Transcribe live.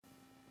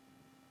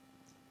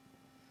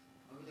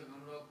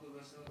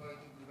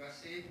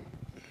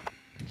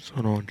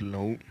So now until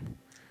now,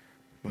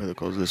 by the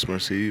causeless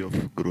mercy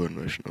of Guru and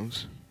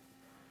Vaishnavas,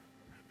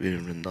 we're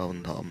in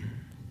Vrindavan Dham,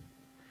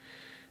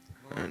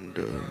 and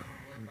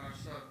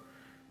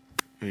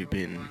we've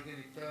been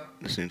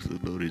listening to the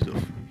glories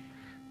of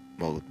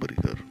Bhagavad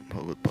Parikar,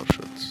 Bhagavad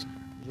Parshads,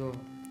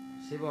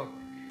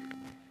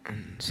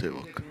 and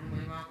Sevak.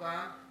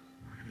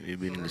 We've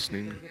been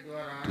listening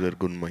to their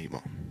Gun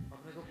Mahima.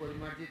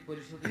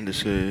 And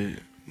this way,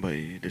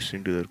 by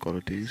listening to their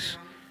qualities,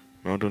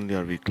 not only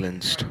are we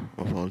cleansed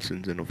of all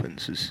sins and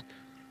offenses,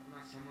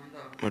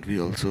 but we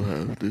also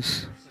have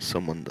this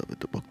samandha with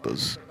the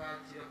bhaktas.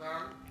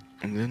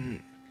 And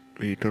then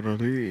we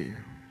eternally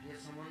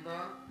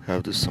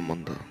have this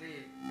samandha.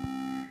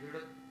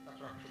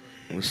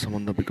 This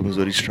samandha becomes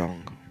very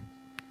strong.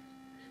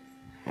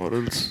 Or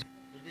else,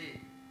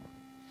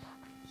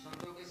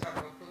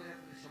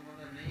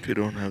 if you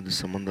don't have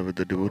this samandha with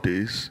the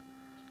devotees,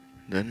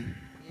 then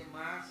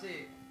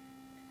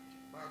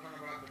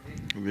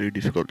very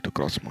difficult to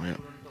cross Maya.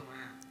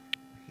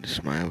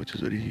 This Maya which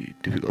is very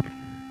difficult.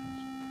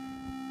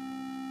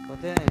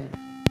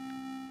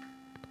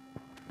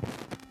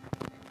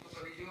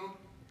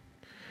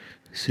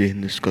 See,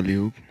 in this Kali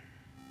Yuga,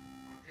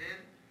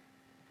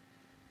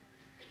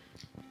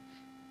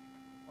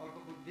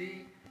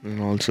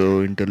 and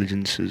also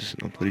intelligence is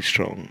not very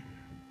strong.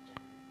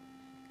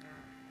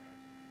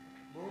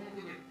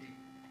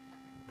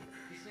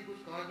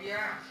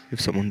 If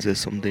someone says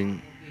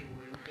something,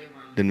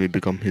 then we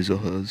become his or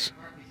hers.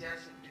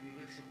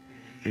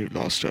 We've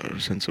lost our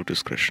sense of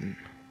discretion.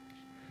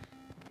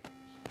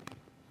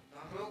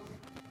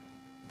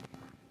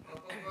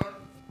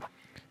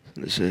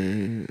 This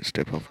is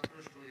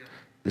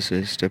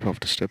step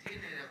after step,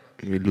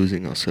 we're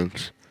losing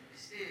ourselves.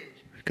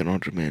 We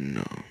cannot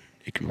remain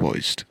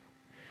equipoised.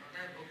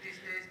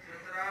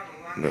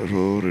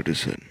 Therefore, it is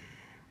said,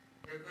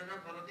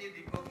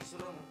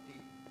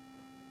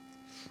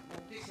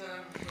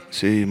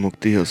 see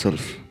Mukti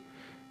herself,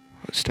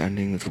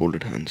 standing with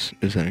folded hands,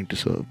 desiring to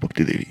serve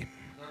Bhakti Devi.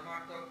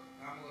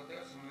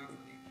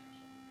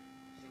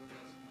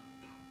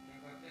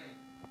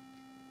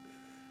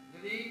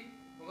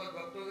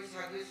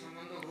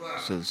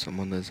 So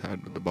someone has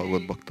had with the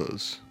Bhagavad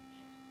Bhaktas,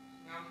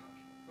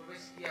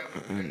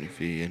 and if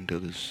we enter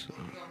this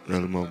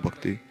realm of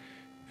Bhakti,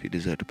 if we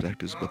desire to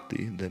practice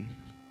Bhakti, then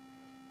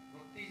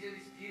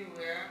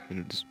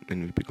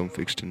when we become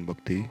fixed in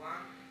Bhakti,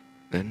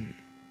 then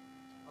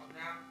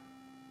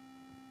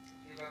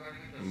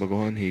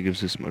Bhagavan, he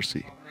gives his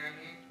mercy,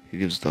 he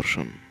gives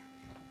darshan.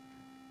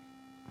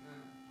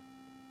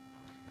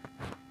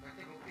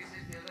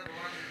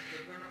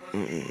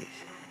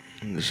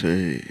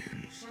 Say,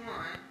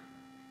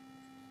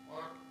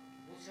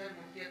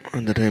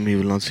 at the time he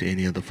will not see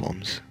any other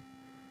forms.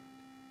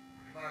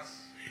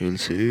 He will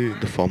see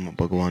the form of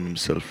Bhagavan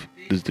himself.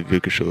 This is the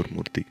Divyakishore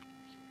Murti.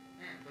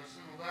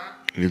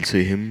 You will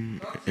see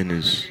him in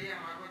his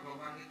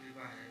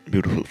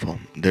beautiful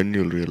form. Then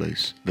you will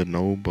realize that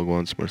now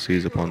Bhagavan's mercy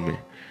is upon me,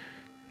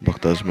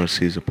 Bhakta's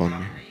mercy is upon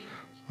me,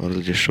 or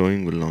just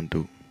showing will not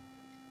do.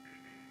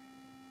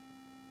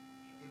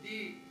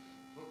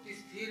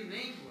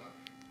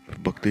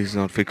 If Bhakti is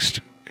not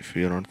fixed, if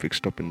we are not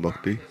fixed up in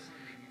Bhakti,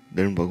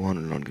 then Bhagavan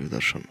will not give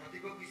darshan.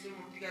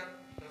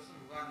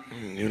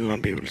 You will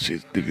not be able to see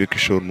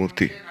Divyakishore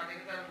Murti.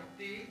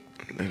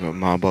 Like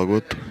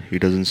Mahabhagat, he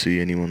doesn't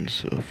see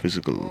anyone's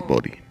physical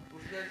body.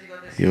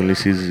 He only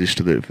sees his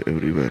Ishtadev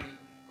everywhere.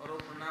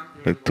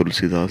 Like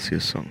Tulsidas, he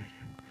has sung.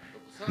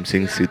 I'm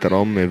seeing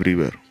Sitaram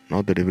everywhere.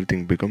 Not that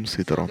everything becomes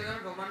Sitaram.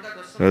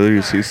 Rather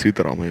you see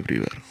Sitaram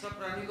everywhere.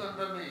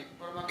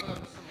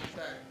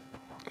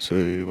 So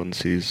one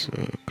sees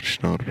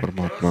Krishna or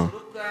Paramatma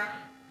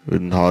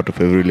within the heart of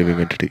every living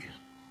entity.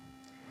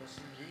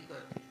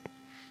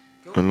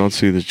 Will not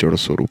see this Jada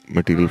Swarup,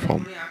 material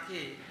form.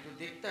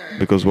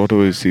 Because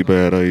whatever we see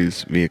by our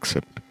eyes, we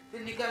accept.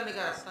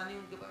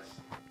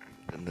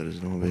 And there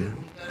is no way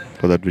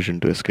for that vision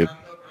to escape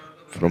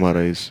from our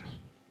eyes.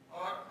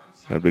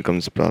 That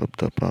becomes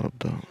prarabdha,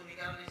 prarabdha.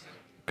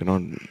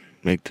 Cannot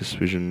make this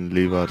vision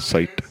leave our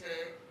sight.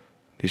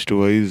 These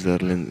two eyes are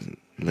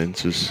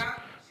lenses,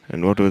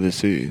 and whatever they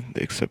see,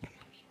 they accept.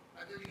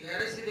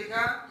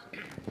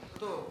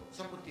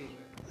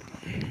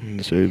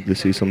 So if they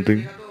see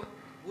something,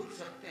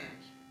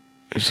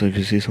 so if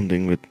you see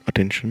something with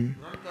attention,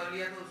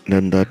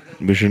 then that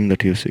vision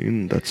that you've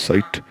seen, that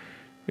sight,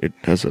 it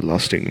has a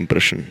lasting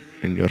impression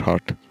in your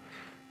heart.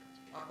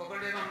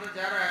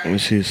 When you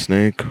see a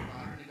snake,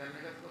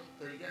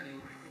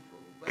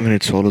 when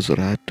it swallows a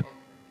rat,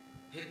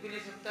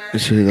 you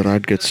see the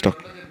rat gets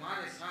stuck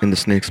in the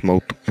snake's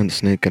mouth, and the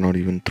snake cannot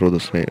even throw the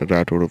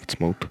rat out of its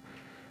mouth.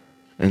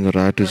 And the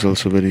rat is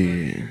also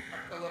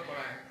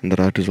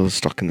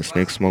stuck in the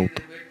snake's mouth.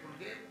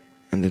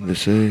 And then they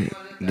say,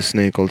 the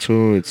snake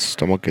also, its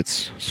stomach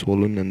gets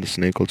swollen, and the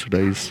snake also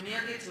dies,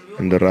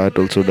 and the rat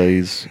also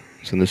dies.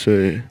 So they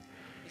say,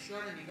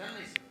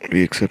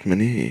 we accept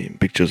many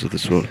pictures of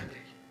this world,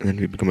 and then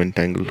we become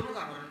entangled.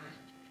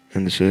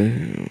 And they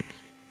say,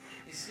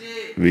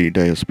 we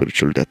die a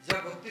spiritual death.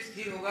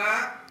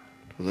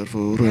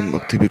 Therefore, when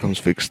bhakti becomes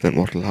fixed, then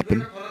what will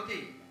happen?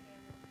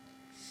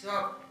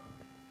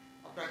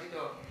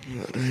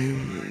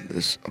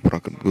 This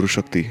Aparakat Guru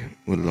Shakti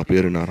will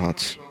appear in our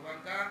hearts.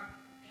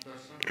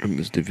 And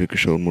this Divya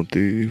Kishore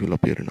Murti will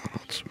appear in our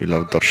hearts. We'll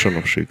have darshan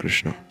of Sri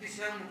Krishna.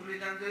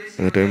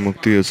 At the time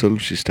Mukti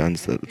herself, she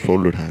stands there with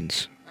folded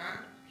hands.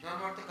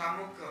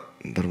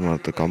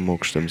 Dharmartha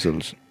Kammoksh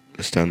themselves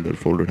stand there,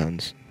 folded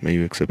hands. May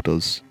you accept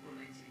us.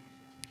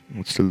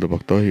 But still the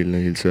Bhakta,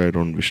 he'll say, I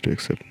don't wish to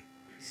accept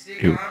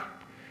you.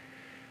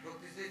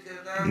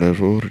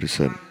 Therefore, it is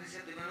said,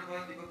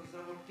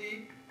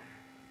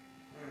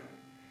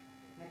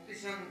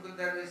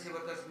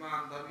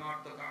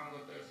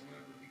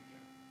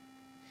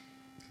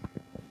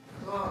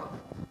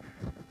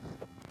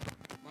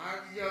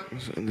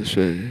 so in this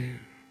way,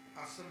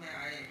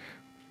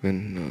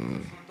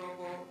 when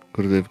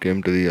Gurudev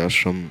came to the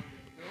ashram,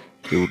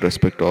 he would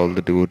respect all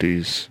the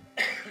devotees.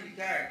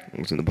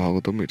 It's in the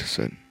Bhagavatam it is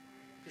said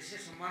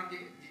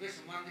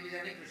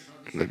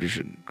that you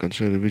should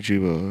consider every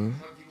jiva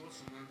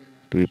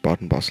to be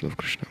part and parcel of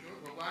Krishna.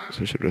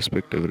 So you should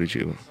respect every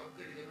jiva.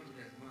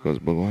 Because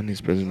Bhagavan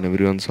is present in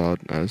everyone's heart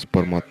as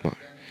Paramatma.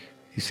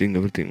 He's seeing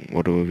everything,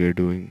 whatever we are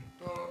doing.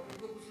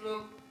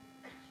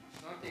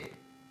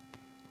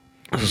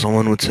 So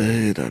someone would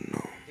say that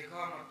no,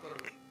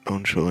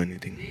 don't show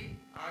anything.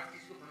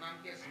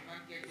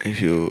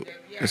 If you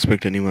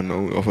respect anyone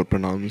now, offer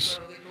pranams,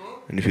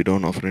 and if you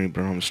don't offer any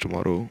pranams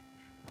tomorrow,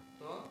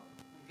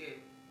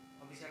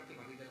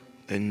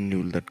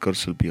 then that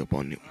curse will be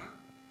upon you.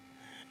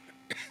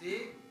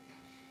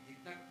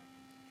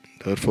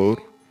 Therefore,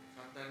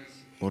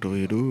 whatever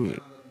you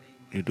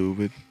do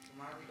with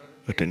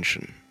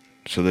attention,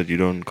 so that you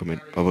don't commit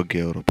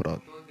avagya or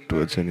aparad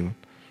towards anyone.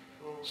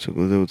 So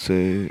Gurudev would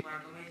say,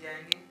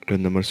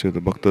 when the mercy of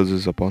the bhaktas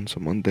is upon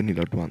someone, then he'll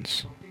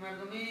advance.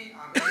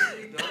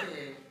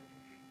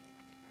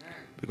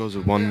 Because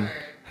if one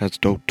has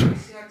doubt,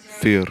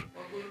 fear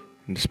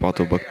in this path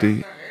of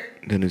bhakti,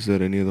 then is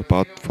there any other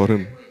path for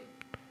him?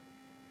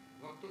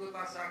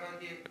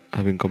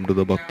 Having come to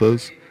the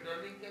bhaktas,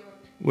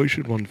 why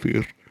should one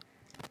fear?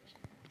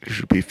 You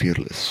should be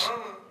fearless.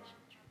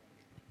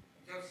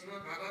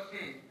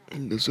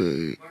 In this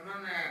way,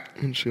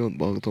 in Srimad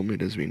Bhagavatam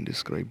it has been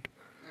described.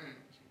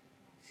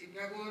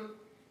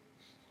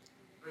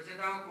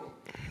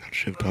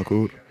 Shiv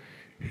Thakur,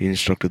 he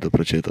instructed the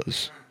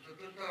Prachetas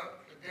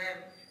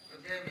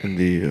in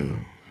the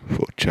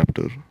 4th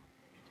chapter.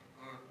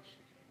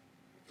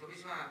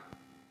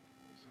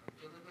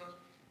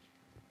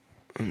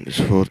 In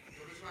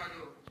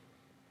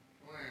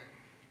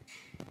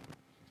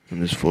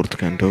this fourth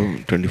canto,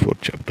 24th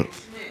chapter.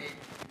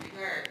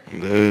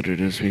 There it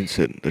has been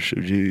said that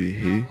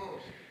Shivji,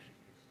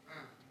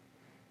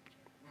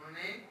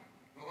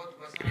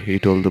 he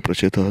told the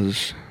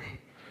Prachetas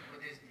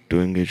to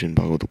engage in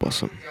Bhagavad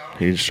Upasana.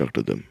 He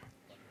instructed them.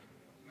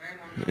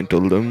 He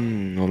told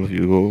them, all of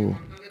you go,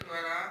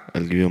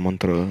 I'll give you a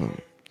mantra,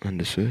 and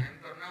this way,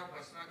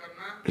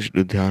 you should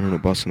do dhyana and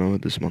upasana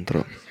with this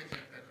mantra,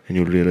 and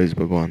you'll realize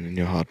Bhagavan in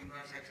your heart.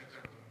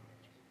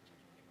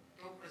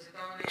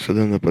 So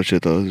then the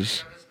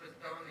Prachetas,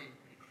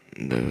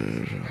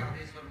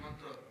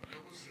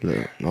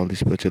 all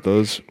these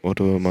Prachetas,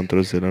 whatever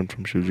mantras they learned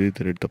from Shivji,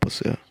 they did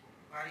tapasya.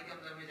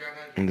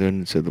 And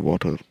then it said the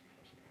water.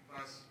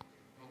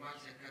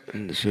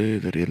 In this way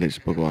they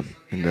realized Bhagavan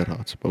in their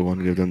hearts.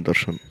 Bhagavan gave them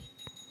darshan,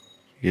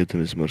 gave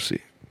them his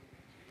mercy.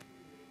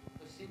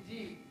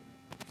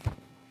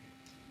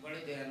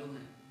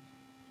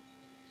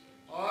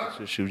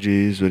 So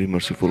Shivji is very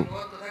merciful.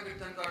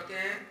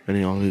 And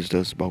he always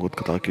does Bhagavad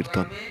Katha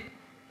Kirtan.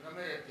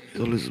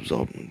 He's always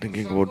absorbed,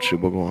 thinking about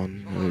Shiv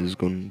Bhagavan and his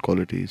good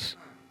qualities.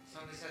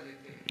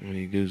 And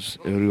he gives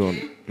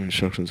everyone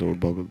instructions about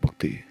Bhagavad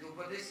Bhakti.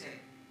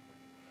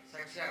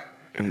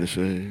 In this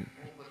way,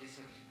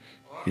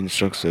 he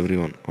instructs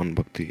everyone on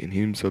Bhakti, and he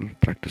himself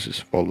practices,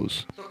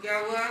 follows.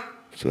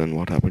 So then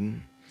what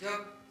happened?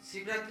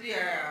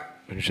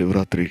 When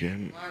Shivratri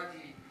came,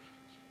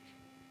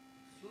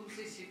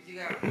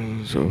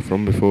 so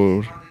from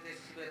before,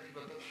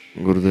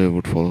 Gurudev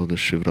would follow the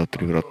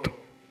Shivratri Vrat.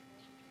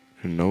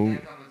 And now,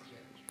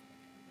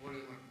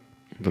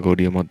 the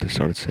Gaudiya Math, they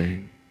started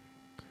saying,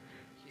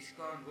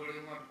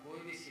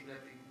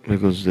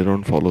 because they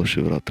don't follow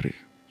Shivratri,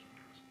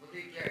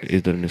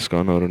 either in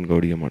ISKCON or in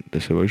Gaudiya Math. They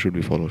say, why should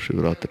we follow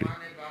Shivratri?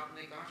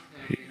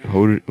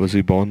 How was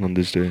he born on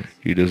this day?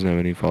 He doesn't have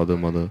any father,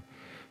 mother.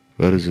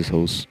 Where is his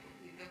house?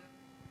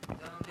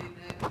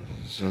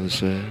 So they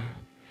say,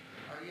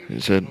 he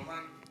said,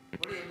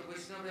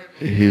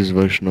 he is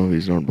Vaishnava, he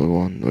is not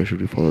Bhagavan. Why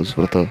should we follow his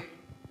vrata?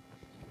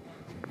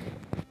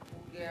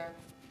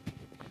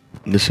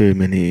 This way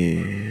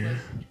many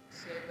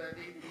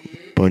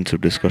points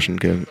of discussion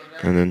came,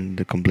 and then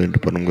they complained to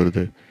Param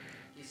Gurudev,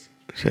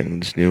 saying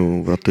this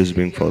new vrata is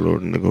being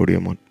followed in the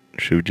Gaudiya Math,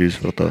 Shivji's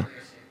vrata.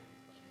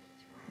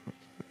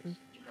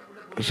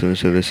 So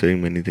they're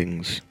saying many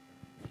things.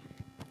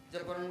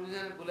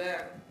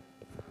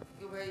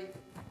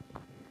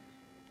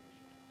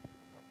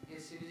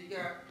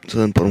 So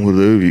then Param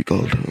Gurudev, we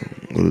called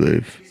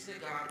Gurudev,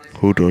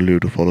 who told you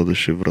to follow the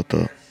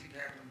Shivrata?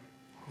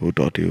 Who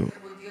taught you?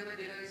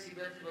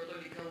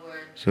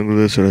 So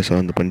Gurudev said, I saw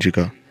in the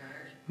Panchika.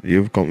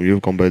 You've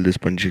compiled this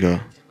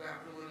Panchika,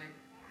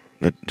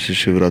 that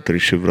Shivratri,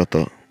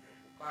 Shivrata.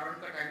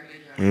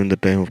 Even the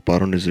time of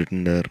Paran is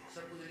written there.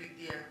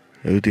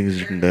 Everything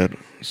is written there.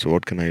 So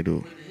what can I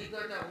do?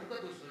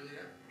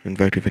 In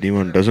fact, if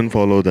anyone doesn't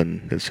follow,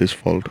 then it's his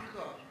fault.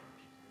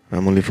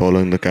 I'm only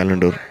following the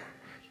calendar,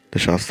 the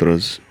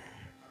Shastras.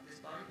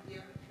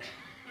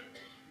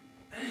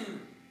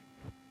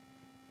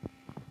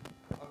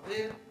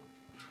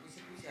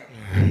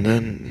 And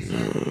then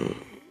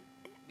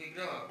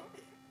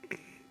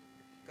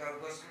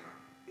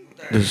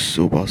this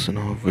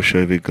Upasana of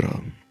Vishaya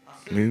Vigraha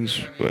means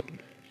when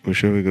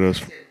Vishaya Vigraha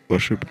is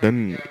worshipped,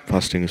 then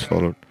fasting is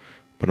followed.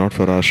 But not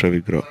for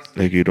Asha Vigraha.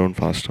 Like you don't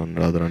fast on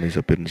Radharani's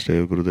appearance day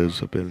or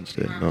Gurudev's appearance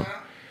day. No.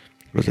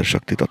 Because there's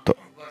Shakti Tattva.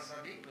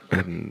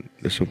 And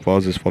this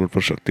Upvas is followed for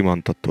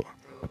Shaktiman Tattva.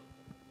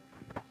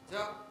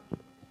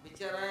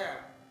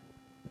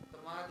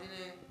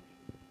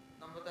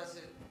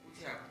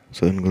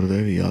 So then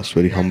Gurudev, he asked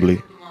very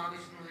humbly,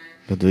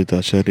 Advaita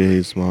Acharya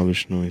is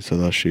Mahavishnu, is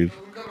Sadashiv.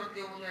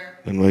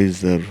 Then why is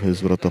there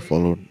his Vrata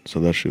followed,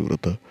 Sadashiv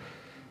Vrata?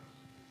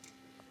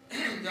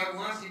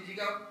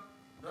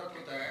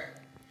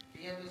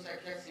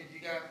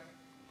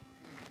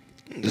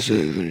 This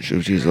is when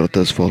Shivji's Vrata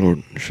is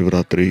followed,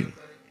 Shivratri.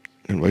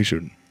 And why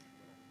should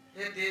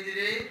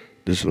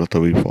this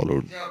Vrata be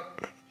followed?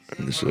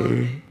 And this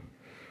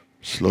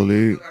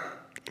slowly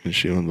in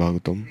Srimad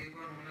Bhagavatam,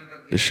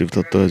 the Shiv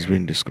Tattva has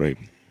been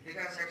described.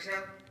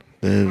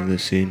 There we've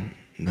seen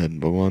that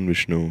Bhagavan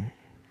Vishnu,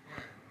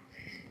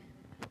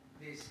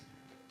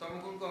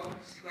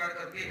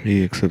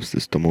 he accepts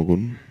this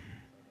Tamogun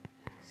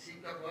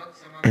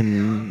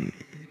and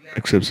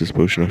accepts this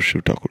position of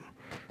Shiv Thakur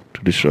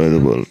to destroy the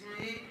world.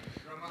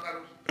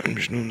 And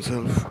Vishnu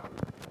himself,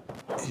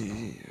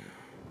 he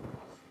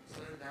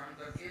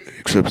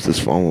accepts this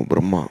form of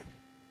Brahma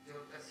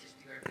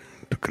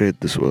to create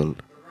this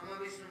world.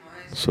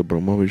 So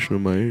Brahma, Vishnu,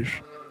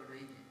 Mahesh,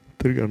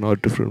 they are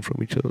not different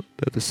from each other.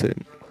 They're the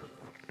same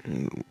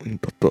in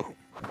Tattva.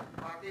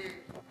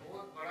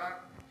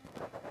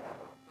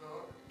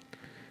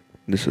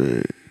 This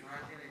way,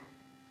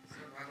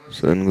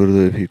 so then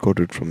Gurudev, he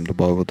quoted from the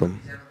Bhagavatam.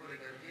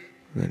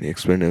 Then he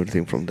explained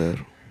everything from there.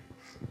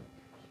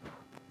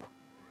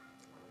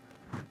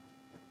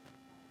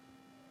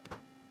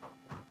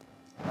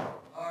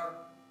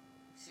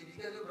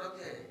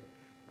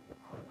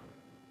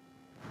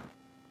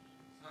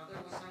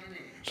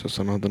 So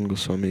Sanatana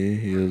Goswami,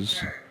 he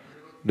has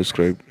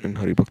described in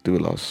Hari Bhakti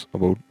Vilas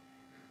about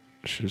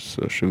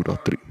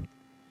Shivratri.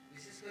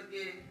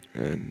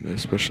 And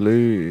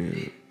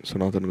especially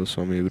Sanatana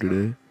Goswami every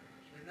day,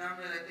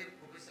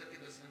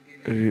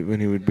 when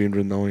he would be in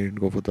Vrindavan, he'd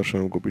go for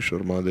Darshan of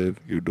Gopishwar Mahadev,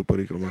 he'd do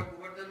Parikrama.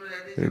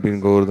 When he'd be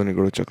in Govardhan, he'd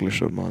go to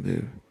Chakleshwar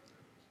Mahadev.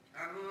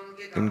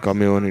 In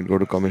Kamyavan, he'd go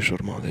to Kameshwar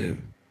Mahadev.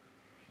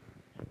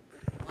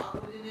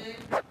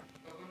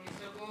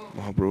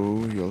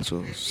 Mahaprabhu, he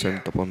also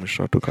sent Tapan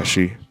Mishra to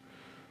Kashi.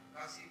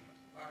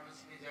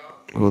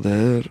 Go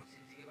there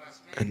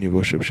and you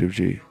worship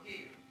Shivji.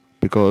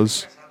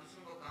 Because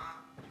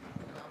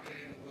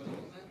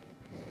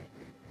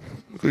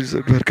he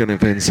said, where can I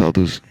find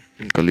sadhus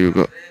in Kali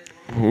Yuga?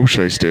 Who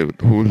should I stay with?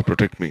 Who will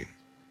protect me?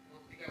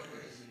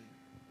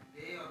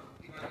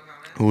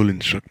 Who will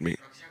instruct me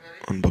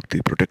on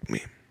bhakti, protect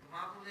me?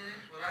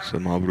 So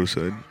Mahaprabhu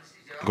said,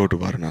 go to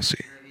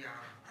Varanasi.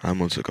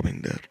 I'm also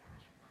coming there.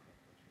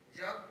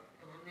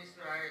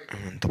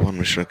 And when Tapan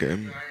Mishra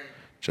came,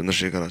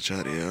 Chandrasekhar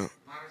Acharya,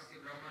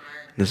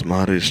 this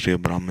Maharishtriya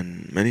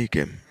Brahmin, many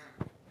came.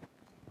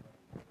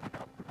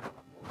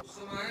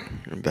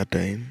 At that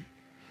time,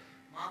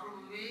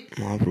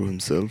 Mahaprabhu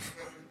himself,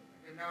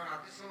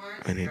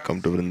 when he'd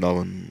come to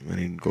Vrindavan, when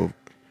he'd go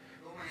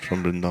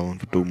from Vrindavan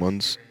for 2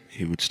 months,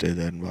 he would stay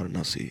there in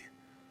Varanasi.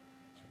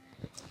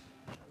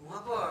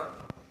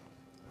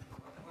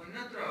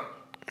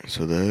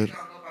 So there,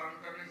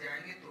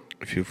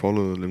 if you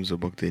follow the limbs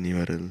of bhakti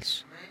anywhere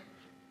else,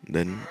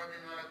 then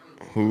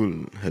who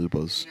will help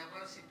us?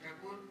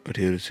 But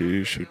here is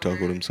Shiv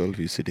Thakur himself,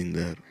 he's sitting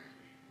there.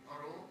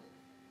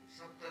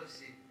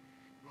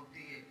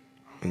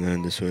 And then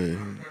in this way,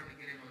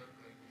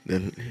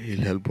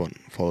 he'll help one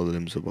follow the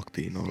limbs of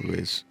bhakti in all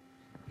ways.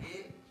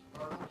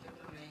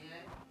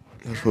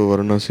 Therefore,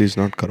 Varanasi is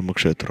not Karma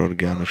Kshetra or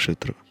Jnana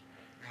Kshetra.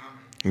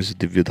 It's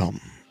Divya Dham.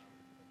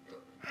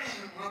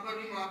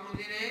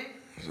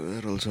 So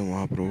there also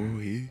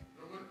Mahaprabhu,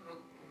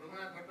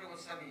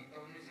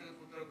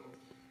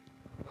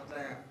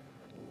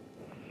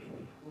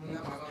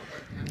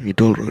 he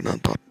told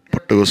Raghunath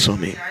Bhatta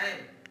Goswami,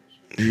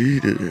 he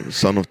the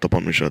son of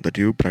Tapan Mishra, that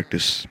you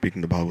practice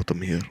speaking the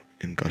Bhagavatam here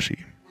in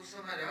Kashi.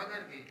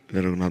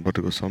 Then Raghunath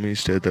Bhatta Goswami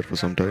stayed there for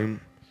some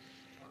time.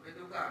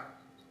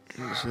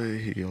 So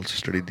he also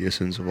studied the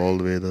essence of all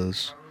the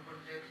Vedas.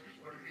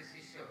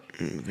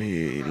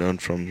 He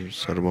learned from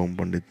Sarvabhauma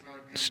Pandit.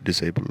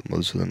 disciple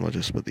Madhusudan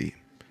Vajaspati.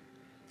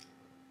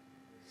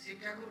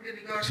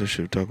 So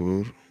Shiv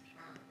Thakur,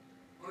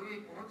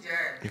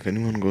 if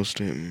anyone goes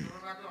to him,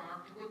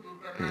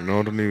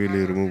 not only will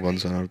he remove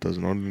one's anarthas,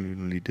 not only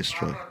will he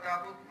destroy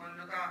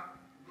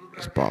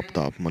his pap,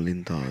 tap,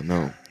 malinta,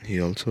 no,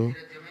 he also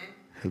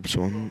helps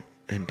one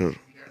enter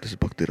this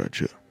Bhakti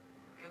Rajya.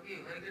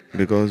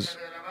 Because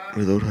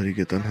without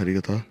Harikirtan,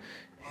 Harikatha,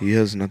 he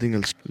has nothing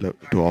else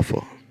to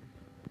offer.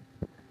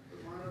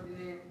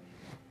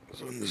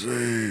 So in this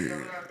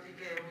way,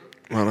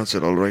 Maharaj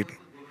said, alright.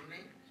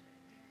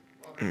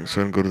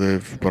 So when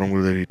Gurudev, Param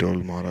Gurudev, he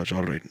told Maharaj,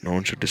 alright, no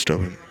one should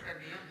disturb him.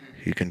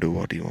 He can do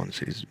what he wants.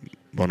 He's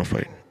bona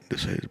fide.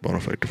 This is bona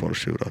fide to follow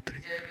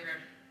Shivratri.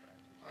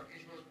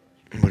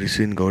 But you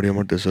see, in Gaudiya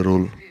Math, there's a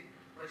rule.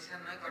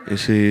 You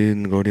see,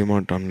 in Gaudiya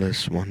Math,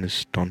 unless one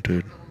is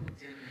taunted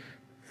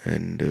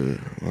and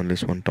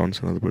unless one taunts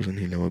another person,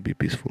 he'll never be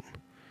peaceful.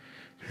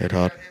 At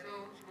heart,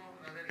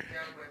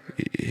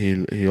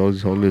 he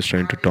was always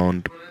trying to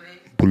taunt,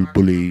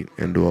 bully,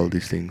 and do all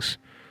these things.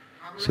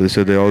 So they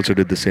said they also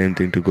did the same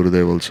thing to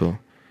Gurudev also.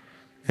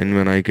 And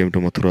when I came to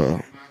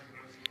Mathura,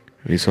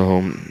 we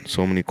saw how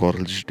so many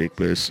quarrels take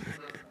place.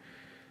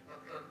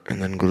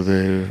 And then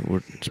Gurudev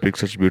would speak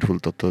such beautiful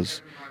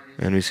tattvas.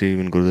 And we see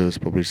when Gurudev has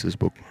published this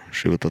book,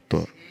 Shiva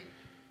Tattva.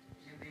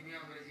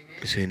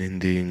 We see in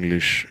Hindi,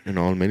 English, in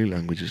all many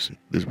languages,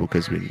 this book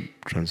has been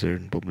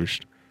translated and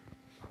published.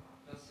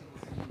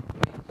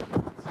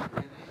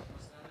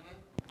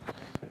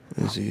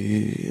 You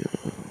see,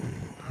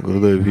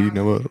 Gurudev,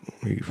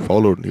 he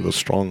followed, he was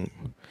strong.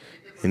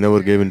 He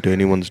never gave in to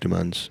anyone's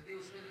demands.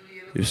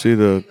 You see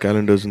the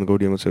calendars in the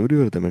Gaudiya Maths,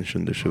 everywhere they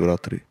mention the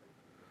Shivratri.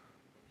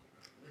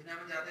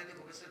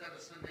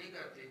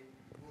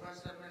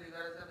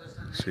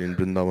 See, in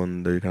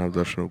Vrindavan, you can have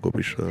darshan of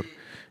Gopishwar.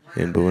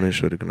 In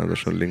Bhuvaneshwar, you can have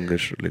darshan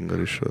of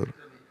Lingarishwar.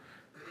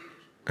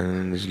 And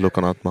in this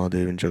Lokanath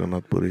Mahadev in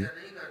Jagannath Puri.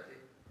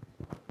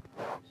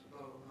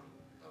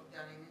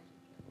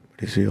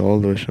 You see, all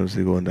the Vaishnavas,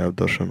 they go and they have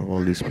darshan of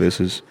all these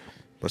places.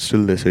 But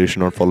still they say you should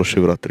not follow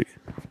Shivratri.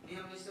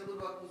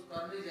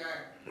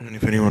 And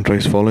if anyone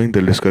tries following,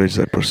 they'll discourage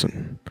that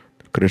person.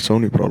 It creates so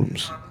many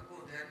problems.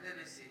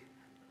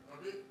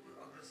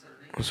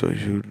 So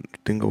if you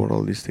think about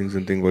all these things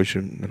and think,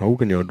 then how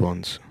can you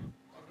advance?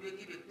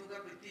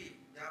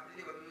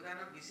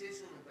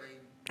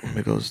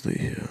 Because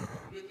the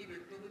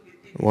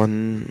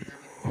one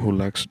who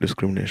lacks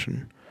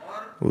discrimination,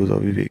 who is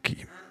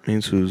aviveki,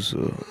 means who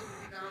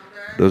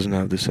doesn't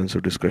have this sense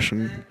of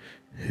discretion,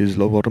 his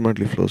love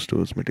automatically flows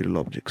towards material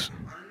objects.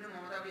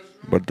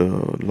 But the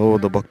love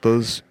of the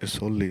bhaktas is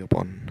solely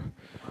upon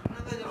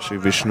Sri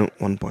Vishnu,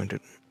 one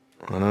pointed.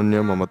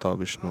 Ananya Mamata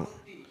Vishnu.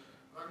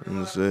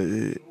 And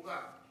say,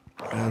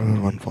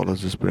 whenever one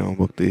follows this prema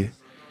bhakti,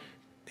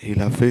 he'll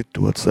have faith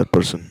towards that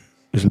person.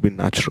 This will be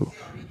natural.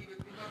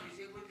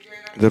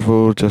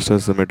 Therefore, just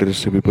as the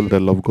materialistic people,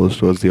 their love goes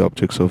towards the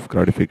objects of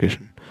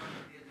gratification.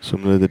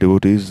 Similarly, the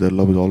devotees, their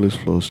love always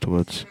flows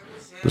towards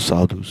the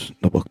sadhus,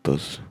 the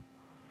bhaktas.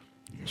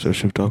 So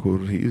Shiv Thakur,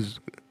 he's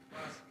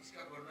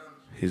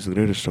the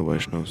greatest of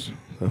Vaishnavas.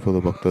 Therefore,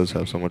 the bhaktas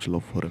have so much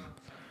love for him.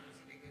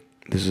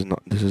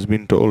 This has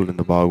been told in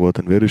the Bhagavad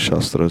and various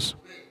shastras.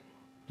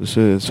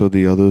 So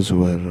the others who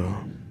were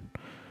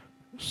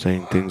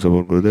saying things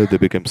about Gurudev, they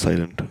became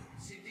silent.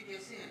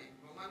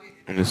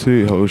 And you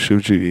see how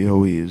Shivji,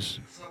 how he is.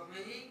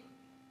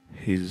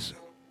 He's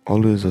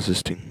always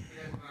assisting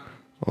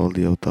all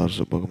the avatars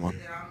of Bhagavan.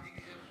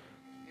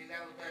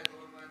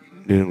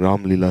 During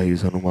Ram Lila, he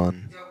is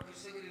Hanuman.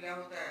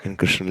 In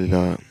Krishna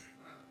Lila,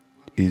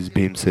 he is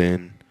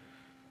Bhimsen.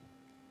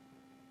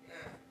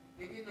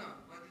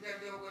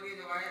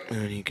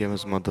 And he came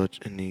as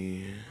Madhacharya, and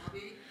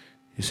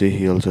you see,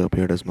 he also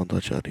appeared as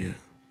Madhacharya.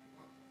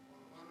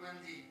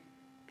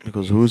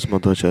 Because who is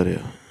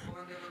Madhacharya?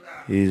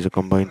 He is a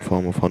combined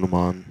form of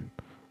Hanuman,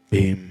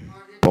 Bhim,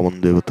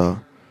 Pavan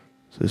Devata.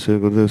 So Sri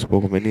Gurudev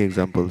spoke of many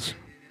examples.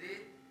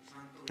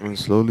 And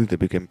slowly they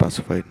became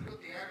pacified.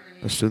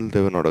 But still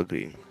they were not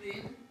agreeing.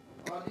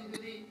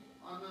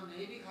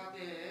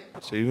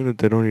 So even if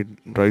they don't eat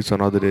rice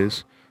on other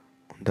days,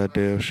 on that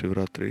day of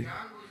Shivratri,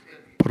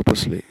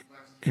 purposely,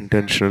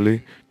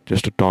 intentionally,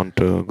 just to taunt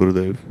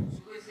Gurudev,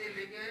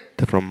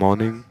 that from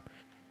morning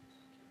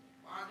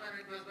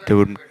they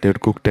would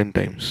cook 10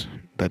 times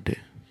that day.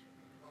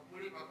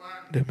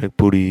 They make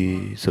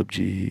puri,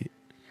 sabji,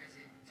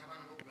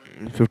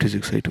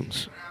 56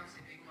 items.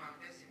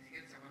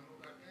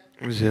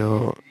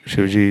 So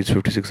Shivji eats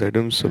 56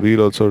 items, so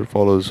we'll also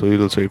follow, so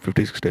he'll also eat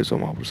 56 days of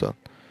Mahaprasad.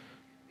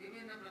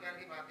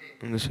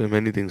 And this way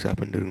many things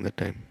happened during that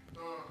time.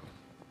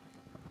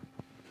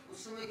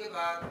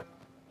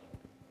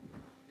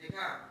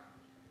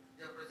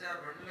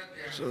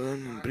 So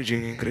then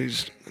preaching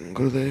increased, and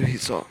Gurudev, he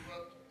saw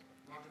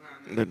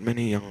that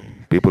many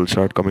young people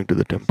start coming to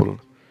the temple.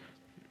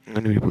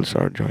 Many people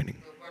start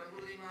joining.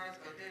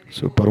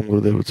 So Param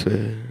Gurudev would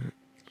say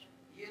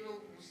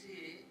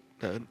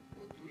that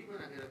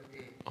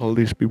all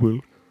these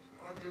people,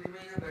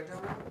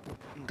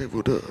 they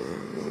would uh,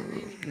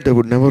 they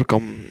would never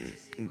come.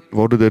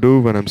 What do they do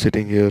when I'm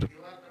sitting here?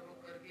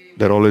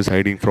 They're always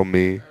hiding from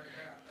me.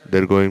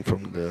 They're going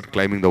from there,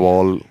 climbing the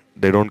wall.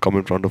 They don't come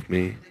in front of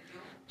me.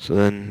 So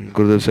then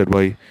Gurudev said,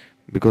 why?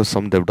 Because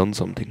some they've done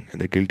something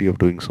and they're guilty of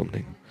doing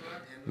something.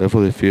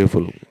 Therefore they're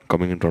fearful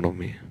coming in front of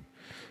me.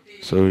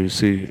 So you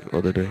see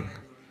what they're doing.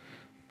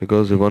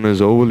 Because if one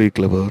is overly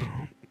clever,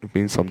 it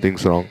means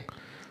something's wrong.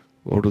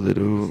 What do they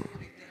do?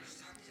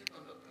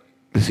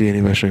 They see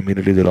any Vaishnava,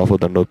 immediately they'll offer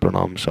Dandot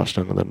Pranam,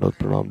 Shashtanga Dandot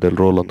Pranam,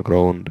 they'll roll on the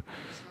ground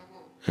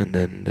and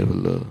then they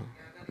will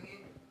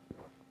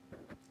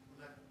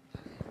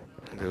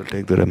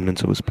take the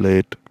remnants of his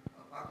plate.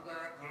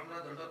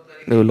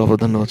 They will offer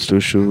the knots to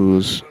his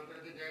shoes.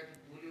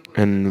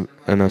 And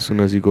as soon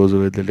as he goes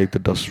away, they'll take the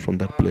dust from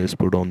that place,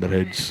 put on their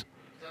heads.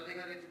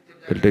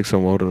 They'll take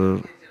some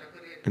water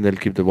and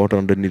they'll keep the water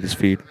underneath his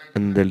feet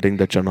and they'll drink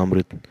that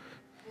Chanamrit.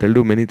 They'll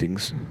do many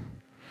things.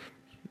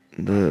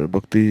 The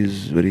bhakti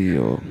is very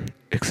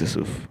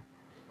excessive.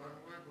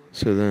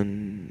 So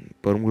then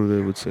Param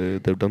Gurudev would say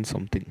they've done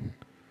something.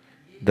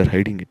 They're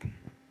hiding it.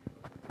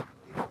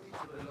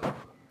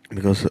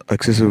 Because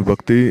excessive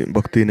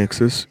bhakti in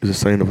excess is a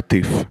sign of a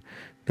thief.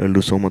 They'll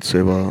do so much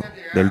seva,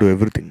 they'll do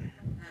everything.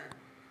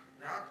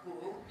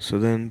 So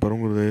then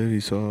Param Gurudev, he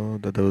saw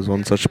that there was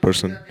one such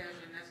person.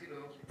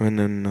 And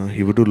then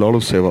he would do a lot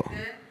of seva.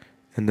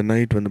 In the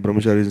night when the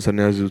brahmacharis and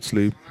sannyasis would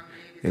sleep,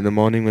 in the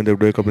morning when they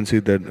would wake up and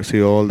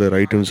see all their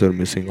items are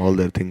missing, all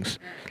their things,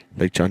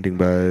 like chanting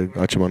bag,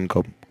 achaman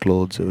cup,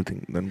 clothes,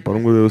 everything. Then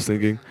Param Gurudev was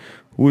thinking,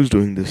 who is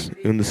doing this?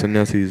 Even the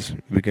sannyasis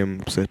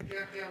became upset.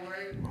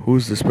 Who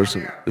is this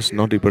person? This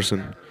naughty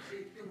person.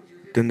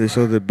 Then they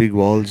saw the big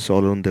walls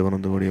all around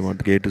Devananda Vadiyama.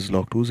 The gate is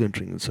locked. Who's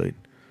entering inside?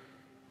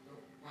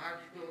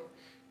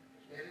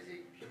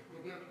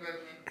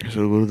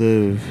 So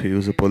Gurudev, he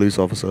was a police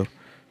officer.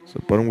 So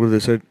Param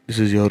Gurudev said, this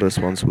is your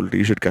responsibility.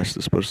 You should catch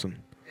this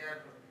person.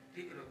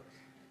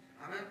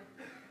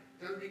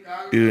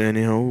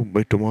 Anyhow,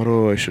 by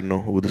tomorrow I should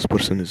know who this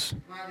person is.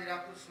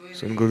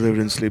 So Gurudev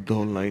didn't sleep the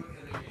whole night.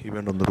 He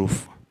went on the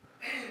roof.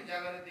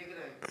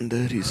 And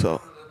there he saw.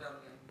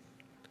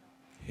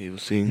 He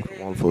was seeing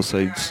from all four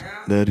sides.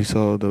 There he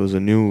saw there was a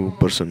new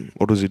person.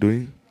 What was he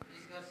doing?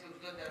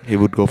 He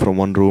would go from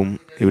one room.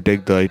 He would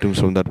take the items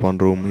from that one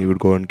room. He would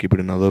go and keep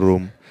it in another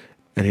room.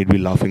 And he'd be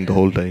laughing the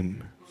whole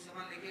time.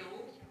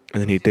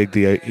 And then he'd take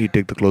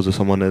the clothes of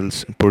someone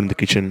else and put in the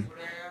kitchen.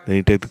 Then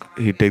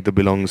he'd take the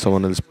belongings of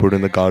someone else, put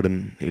in the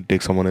garden. He'd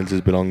take someone else's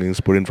belongings,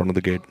 put in front of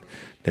the gate.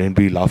 Then he'd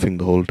be laughing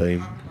the whole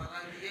time.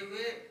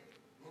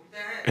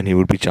 And he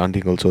would be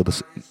chanting also.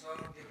 So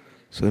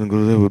then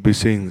Gurudev would be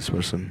seeing this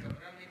person.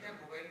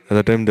 At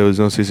that time there was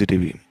no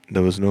CCTV.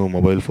 There was no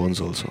mobile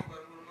phones also.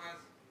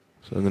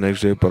 So the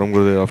next day, Param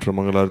Gurudev after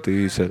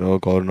Mangalarti, he said, oh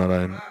Gaur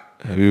Narayan,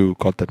 have you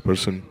caught that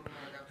person?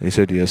 And he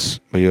said, yes,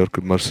 by your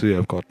mercy I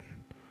have caught.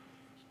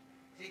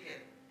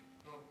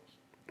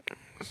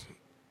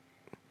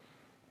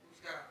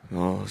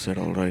 Oh, I said,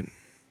 alright.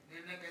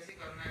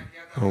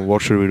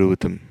 What should we do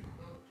with him?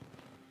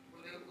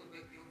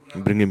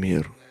 Bring him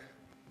here.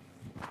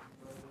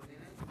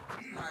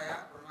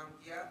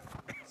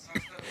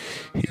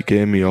 He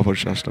came, he offered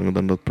Shashtanga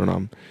Dandot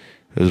Pranam.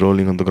 He was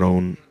rolling on the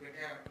ground.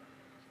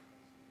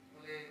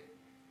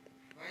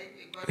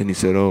 And he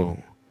said,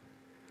 oh.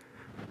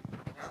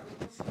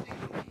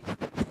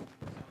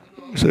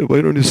 He said,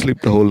 why don't you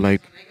sleep the whole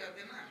night?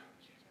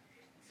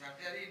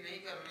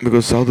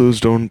 Because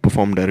sadhus don't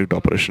perform direct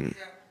operation.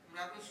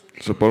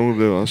 So Param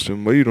Gurudev asked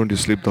him, why don't you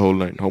sleep the whole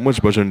night? How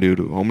much bhajan do you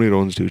do? How many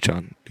rounds do you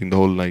chant in the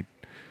whole night?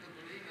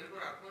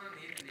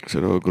 He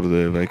said, oh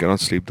Gurudev, I cannot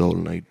sleep the whole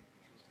night.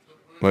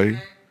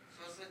 Why?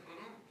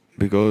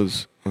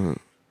 Because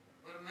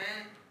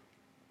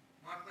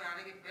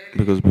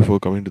before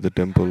coming to the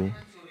temple,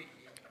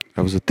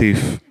 I was a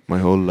thief my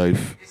whole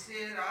life.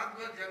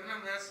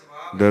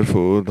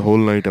 Therefore, the whole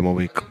night I'm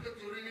awake.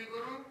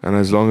 And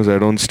as long as I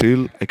don't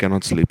steal, I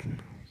cannot sleep.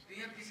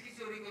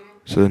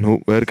 So then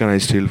where can I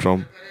steal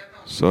from?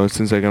 So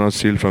since I cannot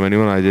steal from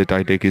anyone,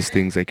 I take his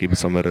things, I keep it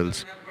somewhere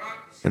else.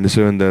 And this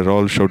way when they're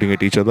all shouting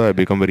at each other, I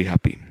become very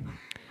happy.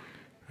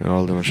 And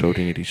all of them are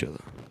shouting at each other.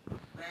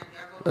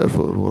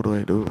 Therefore,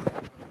 what do?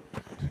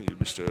 You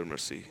bestow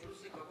mercy.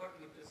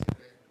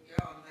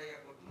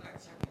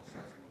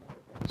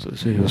 So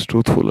he was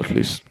truthful at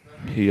least.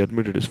 He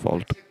admitted his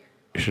fault.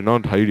 You should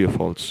not hide your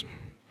faults.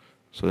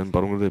 So then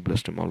Param Gurudev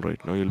blessed him,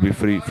 alright, now you'll be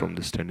free from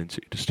this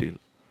tendency to steal.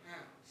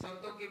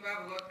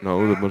 Now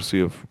the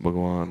mercy of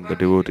Bhagavan, the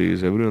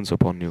devotees, everyone's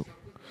upon you.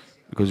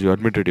 Because you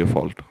admitted your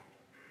fault.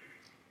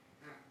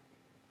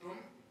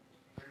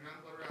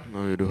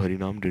 Now you do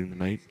Harinam during the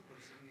night,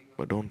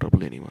 but don't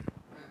trouble anyone.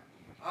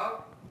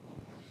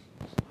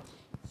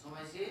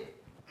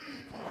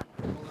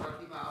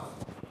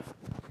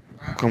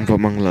 Come for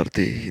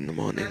Mangalarti in the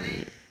morning.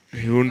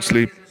 He wouldn't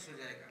sleep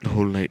the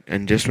whole night.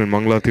 And just when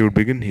Mangalarti would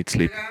begin, he'd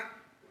sleep.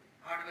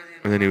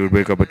 And then he would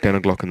wake up at 10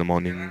 o'clock in the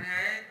morning.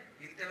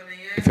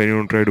 If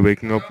anyone tried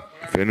waking him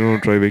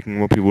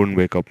up, he wouldn't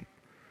wake up.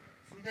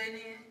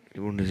 He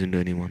wouldn't listen to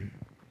anyone.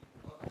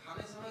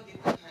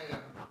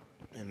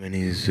 And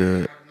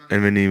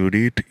when he would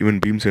eat,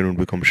 even Bhimsen would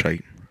become shy,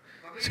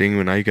 saying,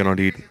 "When I cannot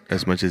eat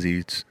as much as he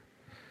eats."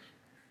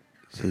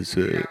 So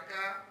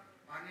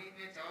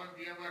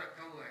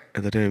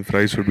at the time,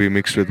 rice would be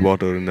mixed with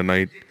water in the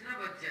night.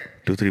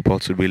 2 3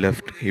 pots would be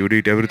left. He would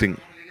eat everything.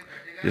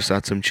 Just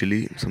add some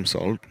chili, some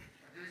salt,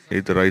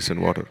 eat the rice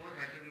and water.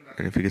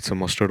 And if you get some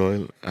mustard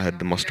oil, add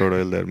the mustard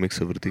oil there,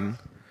 mix everything,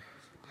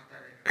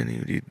 and he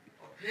would eat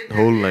the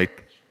whole night.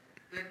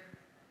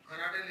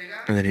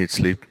 And then he'd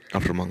sleep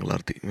after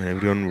Mangalarti. When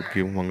everyone would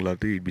give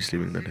Mangalarti, he'd be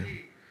sleeping that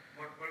day.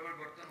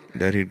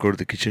 There he'd go to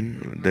the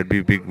kitchen. There'd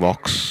be big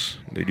woks.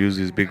 They'd use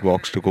these big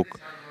woks to cook.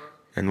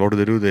 And what do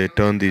they do? They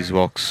turn these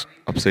woks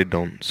upside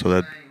down so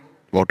that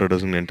water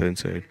doesn't enter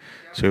inside.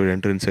 So he would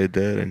enter inside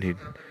there and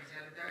he'd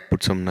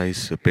put some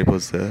nice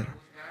papers there,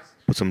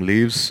 put some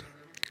leaves,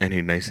 and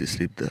he'd nicely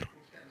sleep there.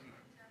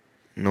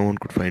 No one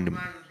could find him.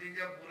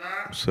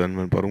 So then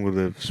when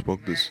Param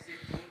spoke this,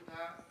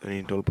 and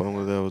he told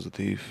Param I was a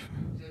thief.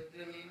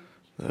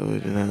 I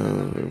would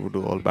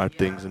do all bad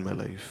things in my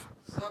life.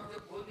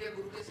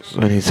 So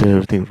when he said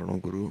everything in front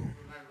of Guru,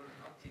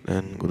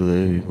 then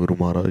Guru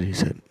Maharaj, he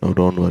said, "No,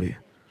 don't worry.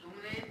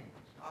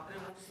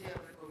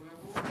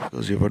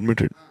 Because you've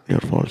admitted your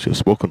faults, you've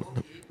spoken on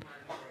them.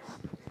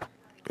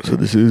 So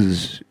this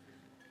is,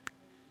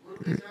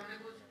 you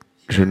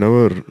should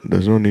never,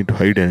 there's no need to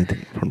hide anything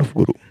in front of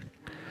Guru.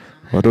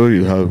 Whatever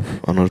you have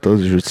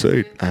anarthas, you should say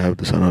it, I have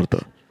this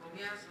anartha.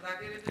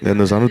 Then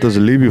the anarthas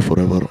will leave you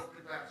forever.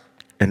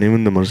 And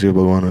even the mercy of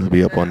Bhagavan will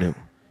be upon you.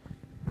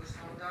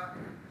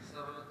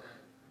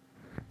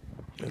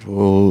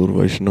 Therefore,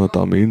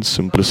 Vaishnavata means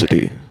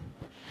simplicity.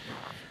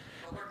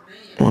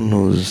 One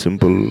who is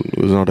simple,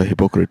 who is not a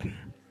hypocrite.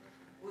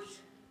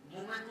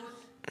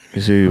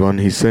 You see, one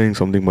he's saying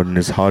something, but in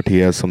his heart he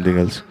has something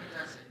else.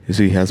 You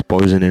see, he has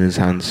poison in his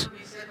hands.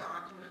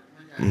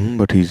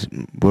 But his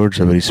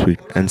words are very sweet.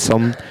 And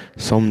some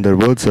their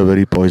words are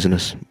very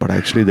poisonous, but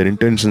actually their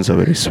intentions are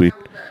very sweet.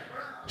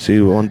 See,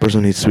 one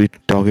person is sweet,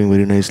 talking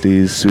very nicely,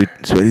 is sweet,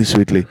 very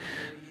sweetly,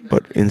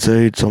 but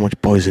inside so much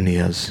poison he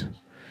has.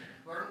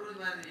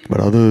 But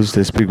others,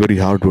 they speak very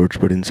hard words,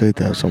 but inside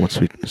they have so much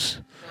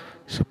sweetness.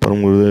 So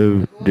Param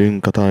Gurudev,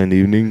 during Katha in the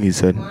evening, he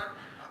said,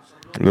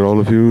 all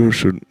of you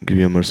should give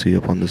your mercy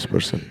upon this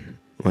person.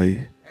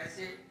 Why?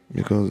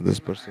 Because this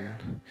person,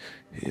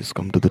 he has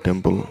come to the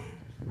temple.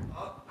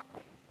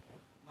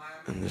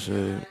 And they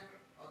say,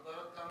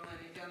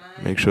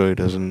 make sure he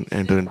doesn't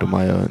enter into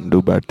Maya and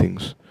do bad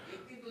things.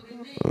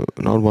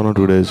 Not 1 or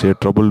 2 days, he had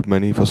troubled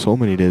many for so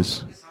many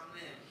days.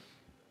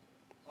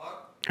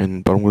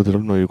 And Param Gurudev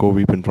told, no, you go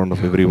weep in front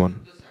of everyone.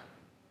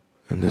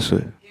 And they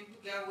say,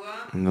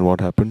 and then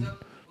what happened?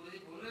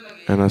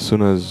 And as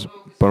soon as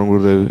Param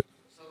Gurudev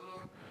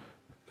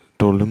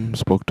told him,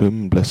 spoke to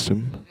him, blessed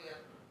him,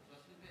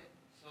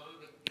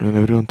 and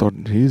everyone thought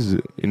he's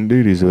a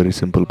very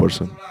simple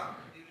person,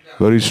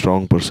 very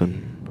strong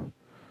person.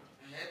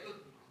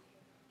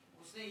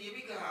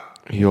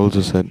 He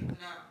also said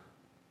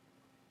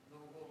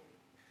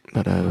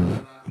that I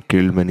have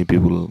killed many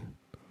people,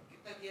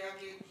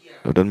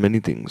 I've done many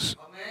things.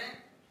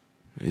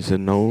 He said,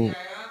 now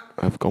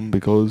I've come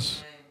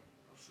because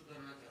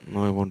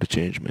now I want to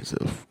change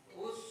myself.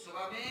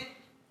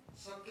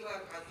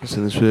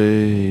 So this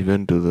way he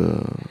went to the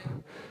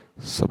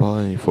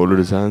Sabha, he folded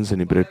his hands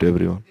and he prayed to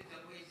everyone.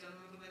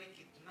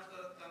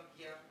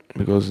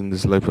 Because in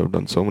this life I've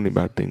done so many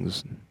bad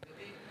things.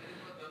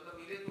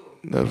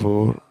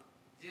 Therefore,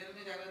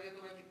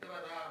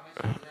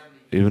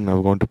 even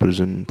I've gone to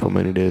prison for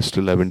many days,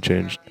 still I haven't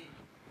changed.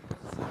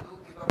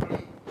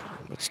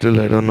 But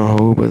still I don't know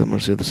how, by the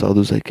mercy of the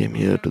sadhus, I came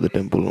here to the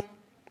temple.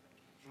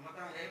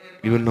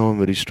 Even now I'm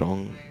very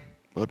strong,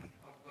 but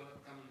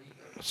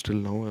still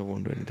now I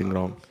won't do anything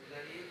wrong.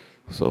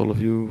 So all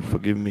of you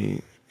forgive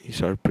me. He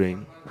started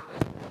praying.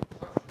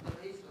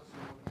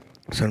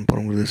 Son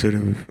Param Gurudev said,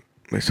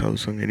 by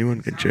sadhusang,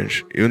 anyone can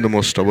change. Even the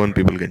most stubborn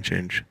people can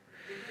change.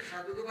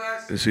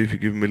 You see, if you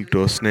give milk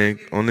to a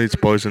snake, only its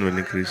poison will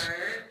increase.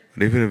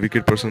 But if a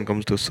wicked person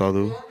comes to a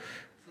sadhu,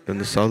 then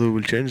the sadhu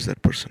will change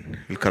that person.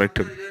 He'll correct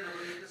him.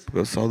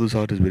 Because sadhu's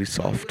heart is very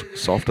soft,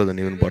 softer than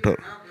even butter.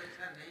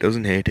 It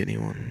doesn't hate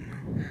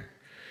anyone.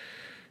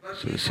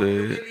 So they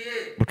say,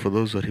 but for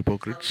those who are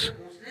hypocrites,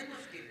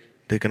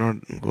 they cannot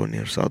go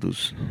near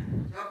sadhus.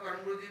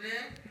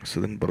 So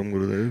then Param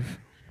Gurudev,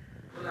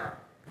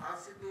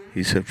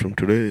 he said, from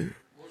today,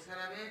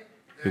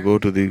 you go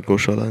to the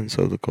Goshala and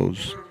serve the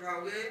cows.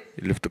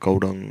 You lift the cow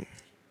dung,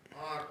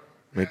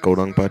 make cow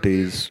dung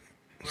patties,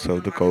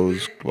 serve the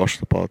cows, wash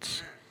the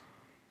pots.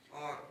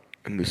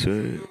 And they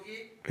say,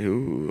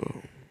 and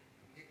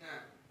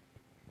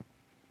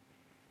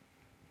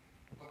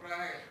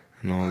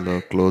all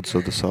the clothes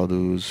of the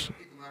sadhus,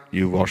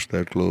 you wash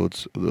their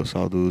clothes, the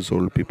sadhus,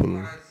 old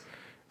people.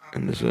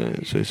 And they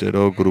say, so he said,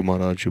 oh Guru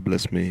Maharaj, you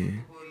bless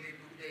me,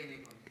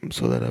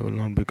 so that I will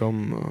not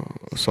become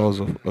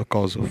a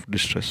cause of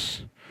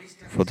distress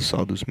for the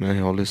sadhus. May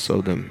I always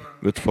serve them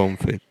with firm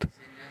faith.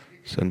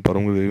 So and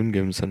Param Gurudev even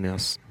gave him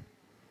sannyas.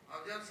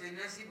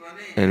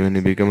 And when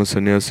he became a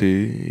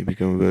sannyasi, he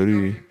became a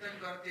very,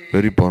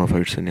 very bona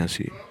fide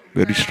sannyasi,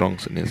 very strong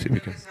sannyasi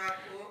became.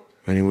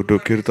 When he would do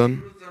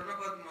kirtan,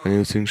 when he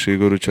would sing Sri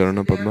Guru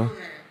Charana Padma,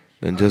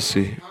 then just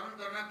see,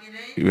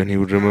 when he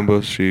would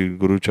remember Sri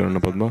Guru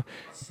Charana Padma,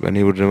 when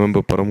he would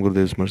remember Param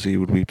Gurudev's mercy, he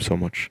would weep so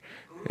much.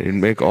 It would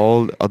make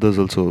all others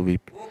also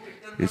weep.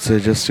 It's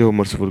just so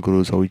merciful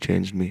Guru is how he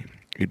changed me.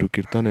 He'd do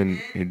kirtan and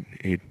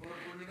he'd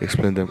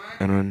explain them.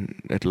 And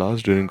when at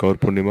last during Gaur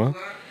Purnima,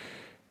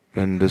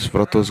 when this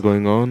vrat was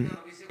going on,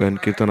 when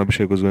Kirtan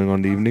Abhishek was going on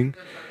in the evening,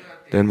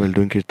 then while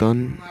doing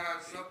Kirtan,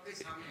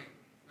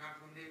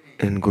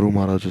 and Guru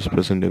Maharaj was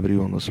present,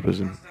 everyone was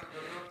present.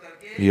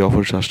 He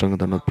offered Shashtanga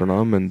Dandat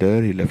Pranam and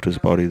there he left his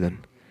body then,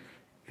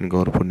 in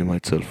Gaur Purnima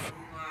itself.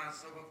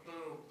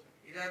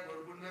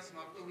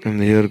 And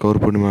here Gaur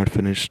Purnima had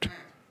finished.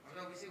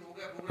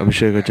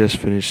 Abhishek had just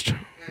finished.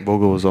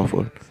 Bhoga was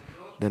offered.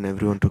 Then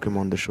everyone took him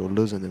on their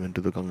shoulders and they went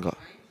to the Ganga.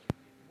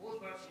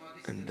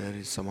 And there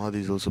his Samadhi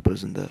is also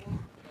present there.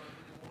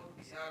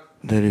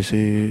 There you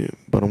see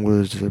Param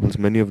Guru's disciples,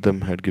 many of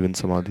them had given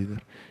Samadhi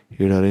there.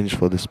 He had arranged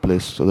for this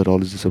place so that all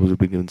his disciples would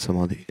be given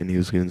Samadhi, and he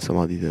was given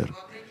Samadhi there.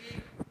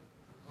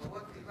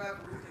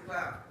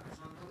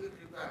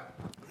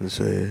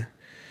 So,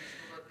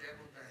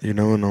 you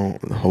never know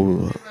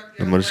how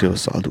the mercy of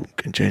sadhu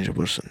can change a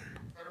person.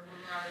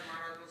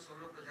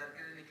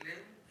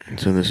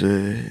 So they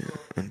say,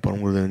 when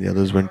Param Gurudev and the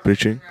others went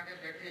preaching,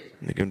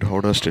 they came to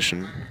Howrah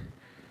station.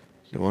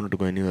 They wanted to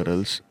go anywhere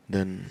else.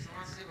 Then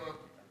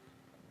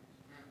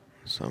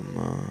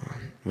some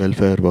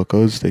welfare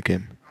workers, they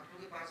came.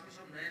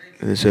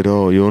 They said,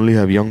 oh, you only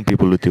have young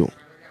people with you.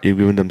 You've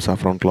given them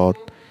saffron cloth.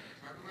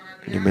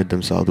 You made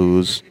them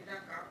sadhus.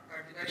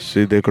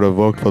 See, they could have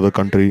worked for the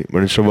country,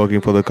 but instead of working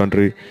for the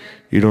country,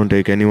 you don't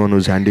take anyone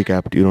who's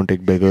handicapped. You don't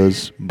take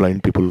beggars,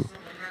 blind people.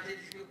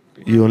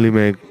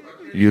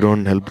 You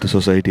don't help the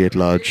society at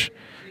large.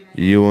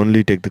 You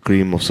only take the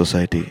cream of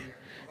society.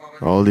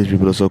 All these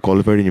people are so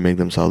qualified and you make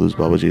them sadhus,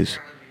 Babajis.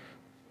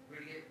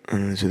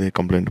 And so they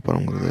complained to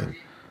Param Gurudev.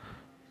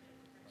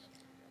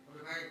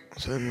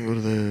 So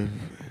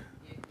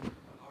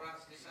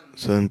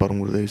then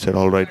Param Gurudev said,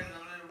 alright,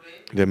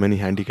 there are many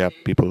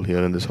handicapped people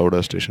here in this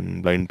Howrah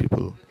station, blind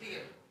people.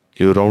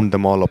 You round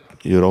them all up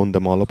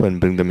and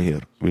bring them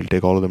here. We'll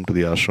take all of them to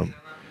the ashram.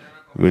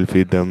 We'll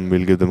feed them,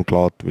 we'll give them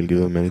cloth, we'll give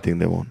them anything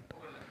they want.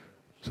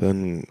 So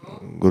then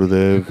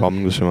Gurudev,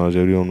 Vaman Goswami Maharaj,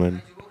 everyone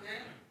went.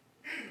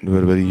 They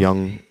were very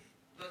young.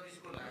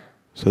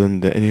 So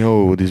then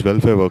anyhow, these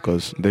welfare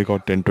workers, they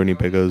got 10-20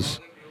 beggars.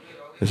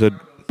 They said,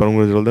 Param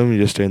Gurudev told them, you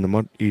just stay in the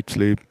mud, eat,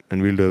 sleep,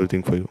 and we'll do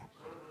everything for you.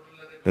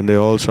 Then they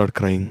all start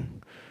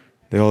crying.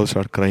 They all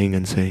start crying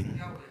and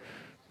saying.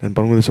 Then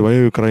Param Gurudev said, why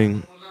are you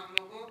crying?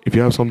 If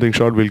you have something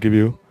short, we'll give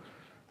you.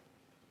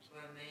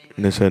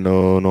 And they said,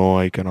 no,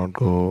 I cannot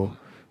go.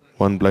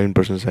 One blind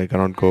person said, I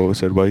cannot go. I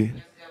said, why?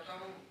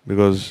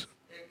 Because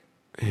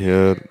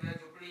here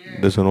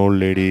there's an old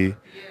lady,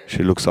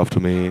 she looks after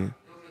me.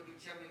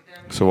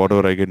 So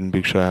whatever I get in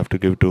Bhiksha, I have to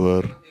give to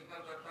her.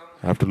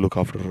 I have to look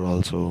after her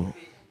also.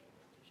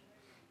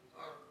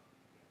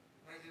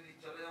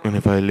 And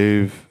if I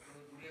leave,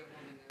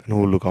 then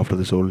who will look after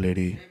this old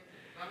lady?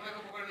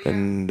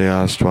 And they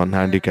asked one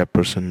handicapped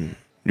person,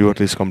 you at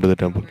least come to the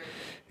temple.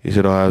 He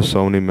said, I have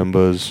so many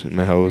members in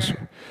my house.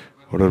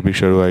 Whatever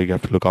Bhiksha do, I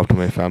have to look after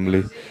my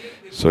family.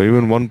 So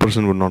even one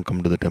person would not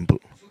come to the temple.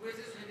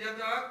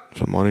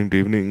 So morning to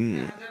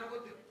evening,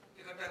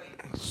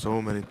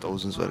 so many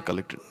thousands were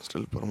collected.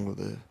 Still Param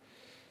Gurudev.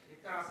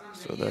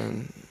 So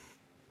then,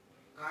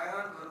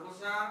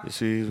 you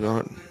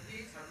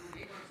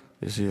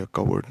see a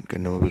coward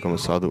can never become a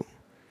sadhu.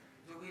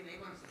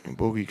 A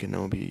bogi can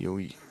never be a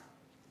yogi.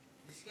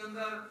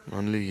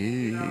 Only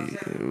he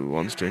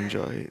wants to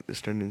enjoy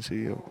this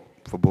tendency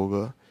for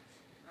bhoga.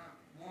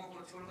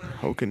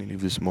 How can he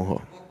leave this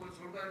moha,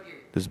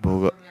 this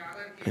bhoga,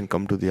 and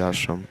come to the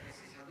ashram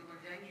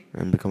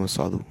and become a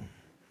sadhu?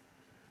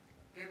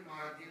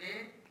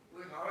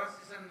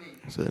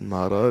 So then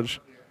Maharaj,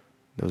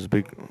 there was a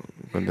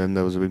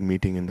big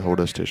meeting in the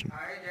Howrah station.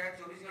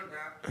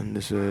 And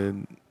they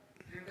said,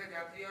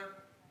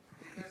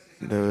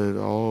 there were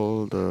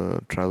all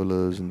the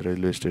travelers in the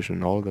railway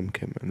station, all of them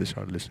came and they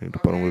started listening to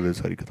Param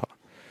Gurudev's Harikatha.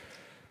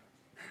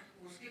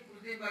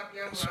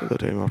 So that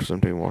time, after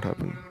some time, what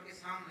happened?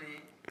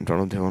 In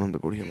front of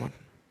Devananda Gaudiya Math,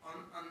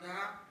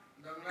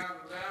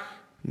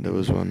 there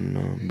was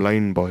one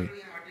blind boy,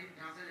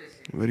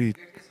 very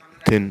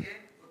thin.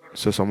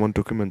 So someone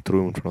took him and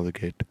threw him in front of the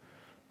gate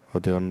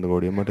of Devananda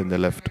Gaudiya Math and they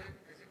left.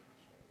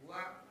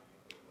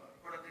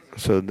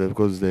 So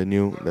because they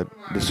knew that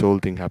this whole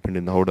thing happened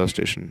in the Howrah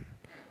station.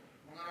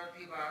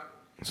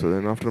 So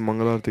then after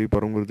Mangalarti,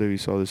 Param Gurudev, we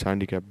saw this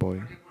handicapped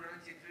boy.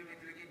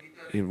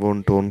 He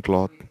wore torn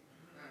cloth.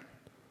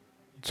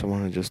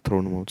 Someone had just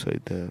thrown him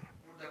outside there.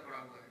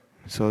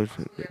 So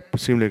it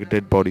seemed like a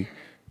dead body.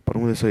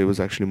 Param Gurudev said he was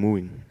actually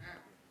moving.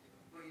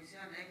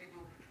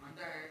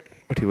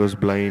 But he was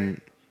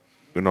blind,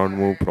 could not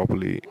move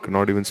properly, could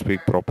not even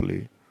speak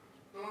properly.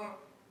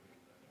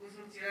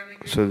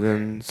 So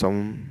then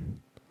some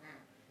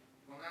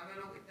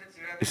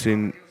you see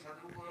in,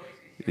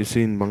 you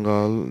see in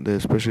Bengal they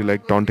especially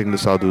like taunting the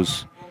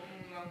sadhus.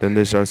 Then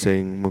they start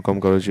saying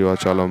Mukam Karachi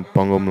Vachalam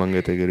Pangam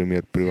Langete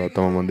Girimir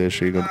Privatama Mande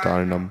Sri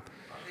Gurtaranam.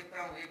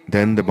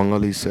 Then the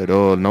Bengalis said,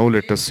 oh, now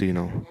let us see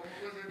now.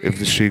 If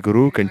the Sri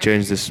Guru can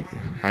change this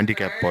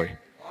handicapped boy,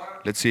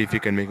 let's see if he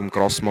can make him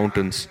cross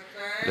mountains.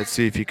 Let's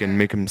see if he can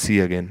make him see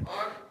again.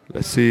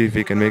 Let's see if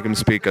he can make him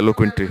speak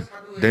eloquently.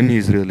 Then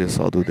he's really a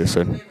sadhu, they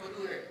said.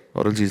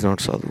 Or else he's not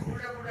sadhu.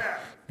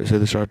 They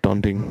said they start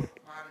taunting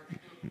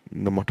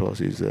the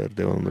Matwasis there,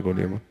 Devananda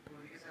Gaudiya.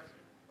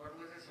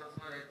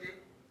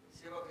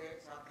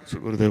 So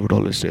Gurudev would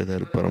always stay there,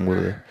 Param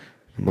Gurudev.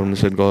 And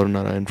said, Gaur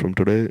Narayan, from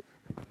today,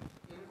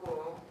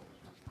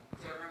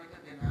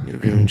 you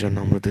give him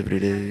Janamrit every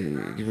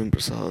day, give him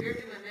Prasad.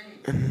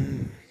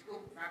 And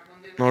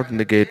not in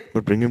the gate,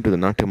 but bring him to the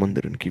Natya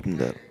Mandir and keep him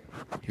there.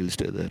 He'll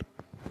stay there.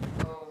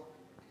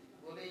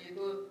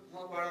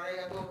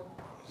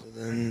 So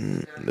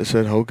then they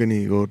said, how can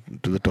he go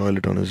to the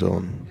toilet on his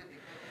own?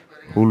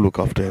 Who'll look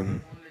after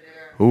him?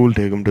 Who will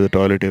take him to the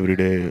toilet every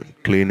day,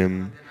 clean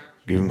him,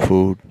 give him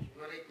food?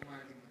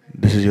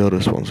 This is your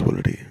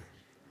responsibility.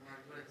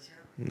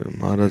 The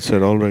Maharaj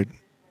said, all right,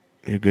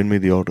 you give me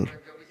the order.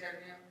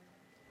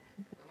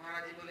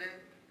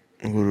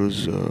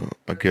 Guru's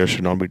Agya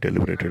should not be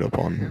deliberated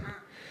upon.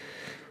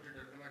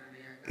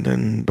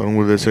 Then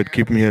Param said,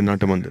 keep me here in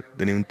Natya Mandir.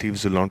 Then even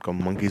thieves will not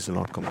come, monkeys will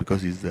not come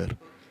because he's there.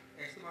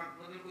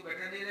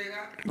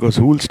 Because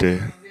who will stay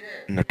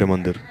in Natya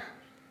Mandir?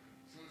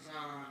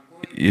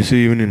 You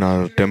see, even in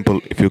our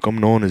temple, if you come,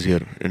 no one is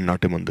here in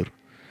Natya Mandir.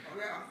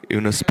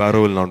 Even a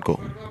sparrow will not go.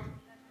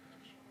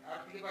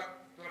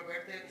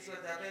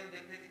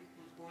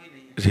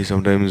 See,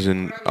 sometimes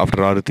after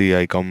Arati,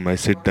 I come, I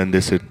sit, then they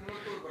sit.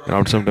 And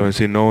after some time, I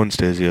see no one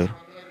stays here.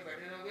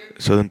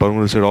 So then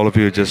Paramguru said, all of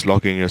you are just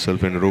locking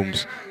yourself in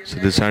rooms. So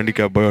this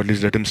handicapped boy, at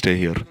least let him stay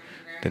here.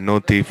 Then no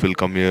thief will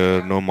come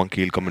here, no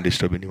monkey will come and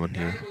disturb anyone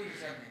here.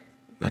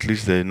 At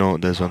least they know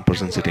there's one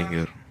person sitting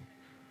here.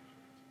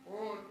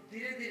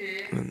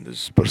 And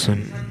this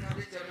person,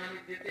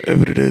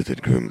 every day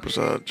they'd give him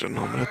Prasad,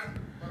 Janamrit.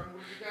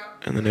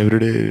 And then every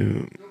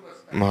day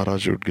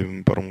Maharaj would give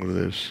him Param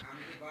Gurudev's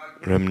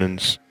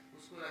remnants.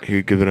 He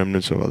would give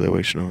remnants of other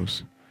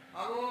Vaishnavas.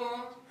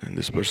 And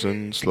this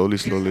person, slowly,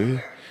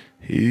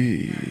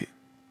 he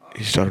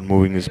started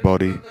moving his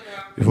body.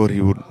 Before he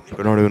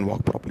could not even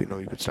walk properly. Now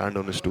he could stand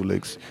on his two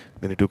legs.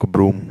 Then he took a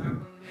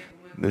broom.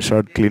 They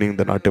started cleaning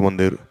the Natya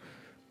Mandir.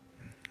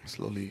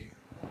 Slowly.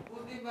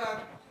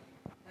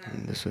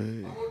 And this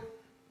way,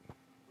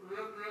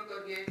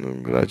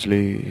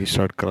 gradually he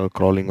started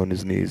crawling on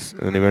his knees.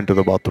 And he went to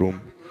the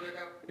bathroom.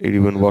 He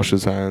even washed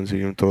his hands. He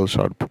even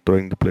started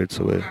throwing the plates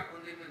away.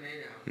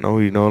 Now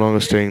he no longer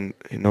staying.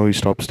 Now he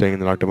stopped staying in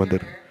the Natya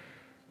Mandir.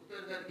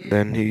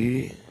 Then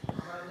he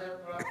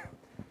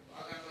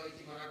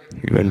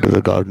went to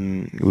the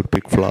garden. He would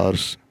pick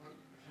flowers.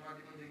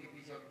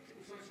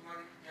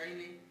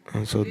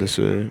 And so this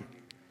way,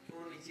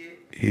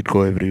 he'd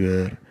go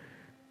everywhere.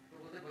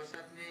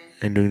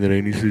 And during the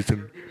rainy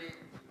season,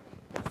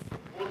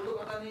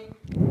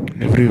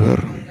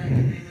 everywhere,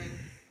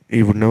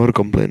 he would never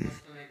complain.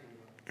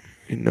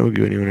 He'd never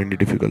give anyone any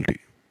difficulty.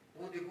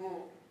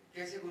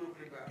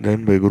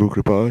 Then by Guru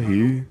Kripa,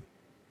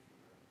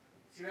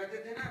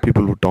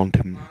 people would taunt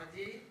him.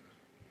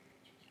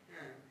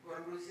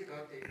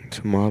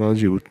 So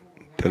Maharaj, he would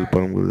tell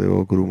Param Gurudev,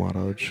 oh Guru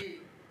Maharaj.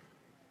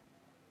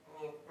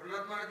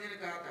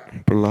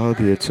 Prahlad,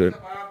 he had said,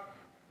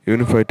 even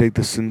if I take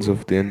the sins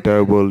of the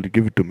entire world,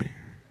 give it to me.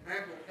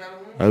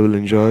 I will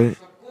enjoy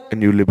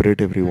and you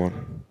liberate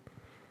everyone.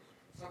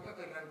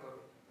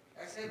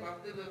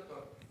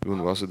 Even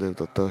Vasudev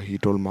Datta, he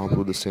told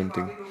Mahaprabhu the same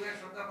thing.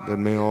 That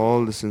may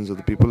all the sins of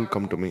the people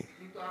come to me.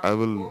 I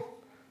will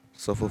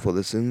suffer for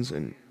the sins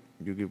and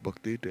you give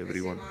bhakti to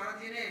everyone.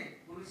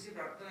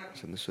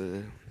 So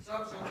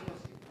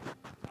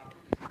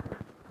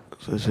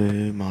this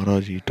way,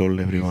 Maharaj, he told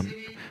everyone,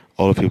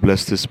 all of you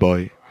bless this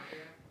boy.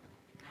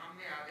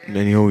 And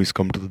anyhow, he's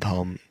come to the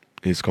dham.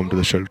 He's come to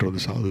the shelter of the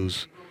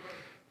sadhus.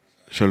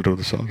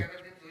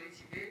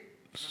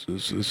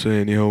 So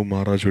anyhow,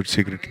 Maharaj would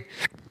secretly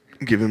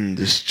give him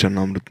this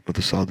Chanamrit of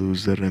the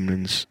sadhus, their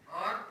remnants.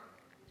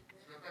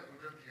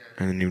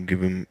 And then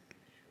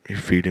you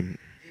feed him.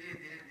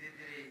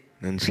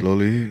 Then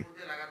slowly,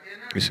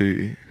 you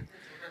see,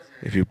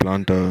 if you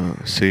plant a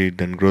seed,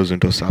 then grows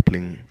into a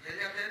sapling,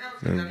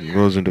 then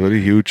grows into a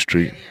very huge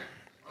tree.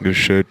 Gives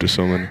shade to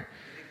so many.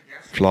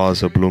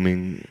 Flowers are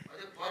blooming,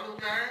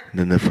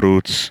 then the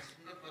fruits,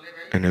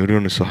 and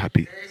everyone is so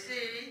happy.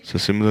 So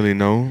similarly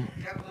now,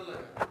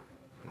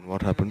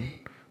 what happened?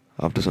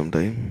 After some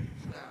time,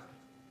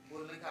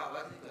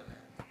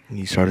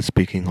 he started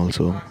speaking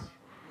also.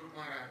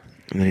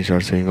 And then he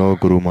started saying, oh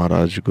Guru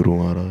Maharaj, Guru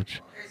Maharaj.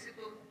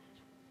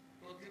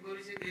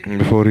 And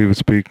before he would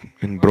speak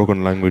in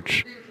broken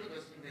language.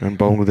 And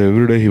Param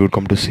every day he would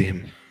come to see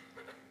him.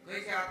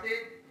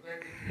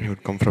 He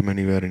would come from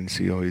anywhere and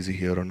see, oh, is he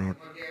here or not?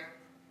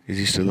 Is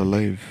he still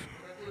alive?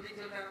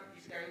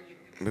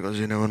 because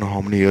you never know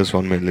how many years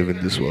one may live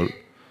in this world.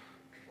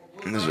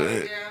 And this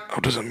way,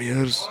 after some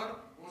years,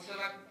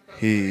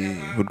 he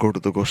would go to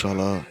the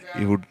Goshala,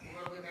 he would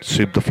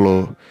sweep the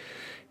floor,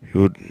 he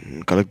would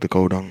collect the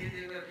cow dung,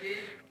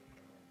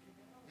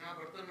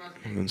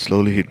 and then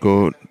slowly he'd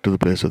go to the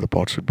place where the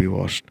pots would be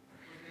washed.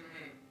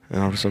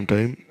 And after some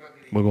time,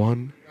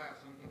 Bhagwan,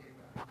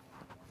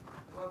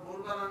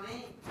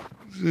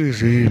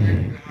 see,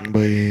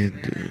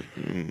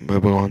 by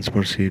Bhagwan's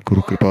mercy,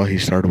 Guru Kripa, he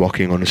started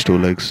walking on his two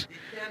legs.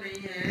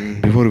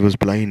 Before he was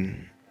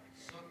blind,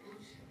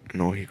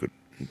 no, he could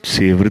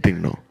see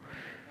everything now.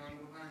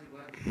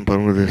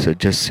 Paramahansa said,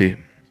 just see,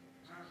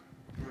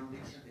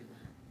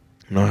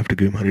 now I have to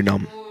give him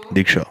Harinam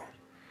Diksha.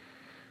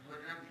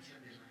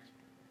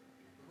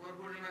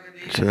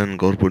 So then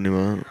Gaur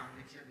Purnima,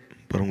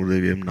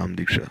 Paramahansa gave him Nam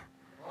Diksha.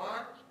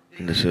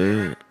 And they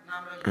say,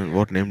 and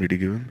what name did he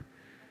give him?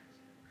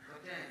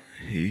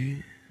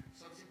 He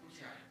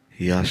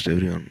he asked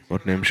everyone,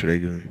 what name should I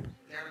give him?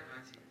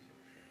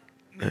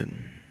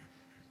 Then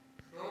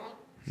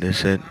they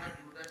said,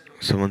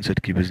 someone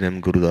said keep his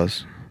name Guru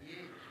Das.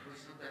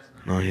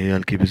 Now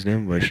I'll keep his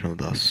name Vaishnav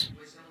Das.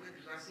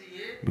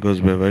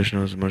 Because by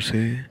Vaishnav's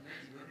mercy,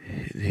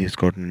 he's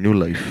got a new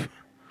life.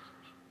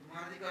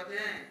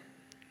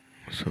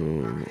 So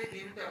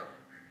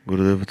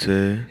Gurudev would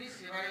say,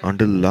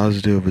 until the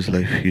last day of his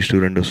life, he used to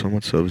render so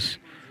much service.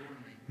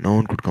 No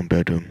one could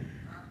compare to him,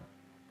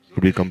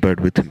 could be compared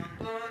with him.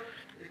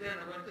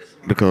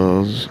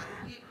 Because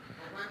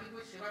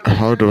a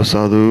heart of a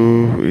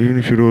sadhu, even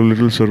if you do a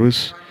little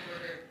service,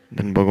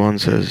 then Bhagavan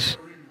says,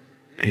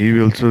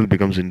 he also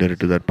becomes indebted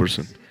to that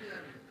person.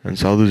 And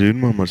sadhu is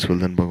even more merciful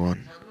than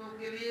Bhagavan.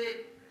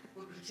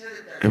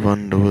 If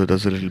one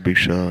does a little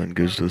bhiksha and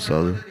gives to the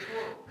sadhu,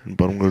 and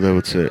Param Gurudev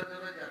would say,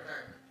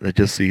 let's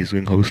just see, he's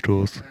going house to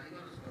house,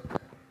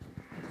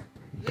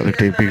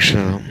 collecting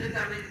bhiksha,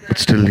 but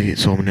still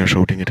so many are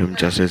shouting at him,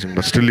 chastising,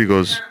 but still he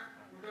goes.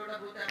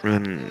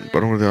 When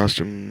Param Gurudev asked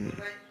him,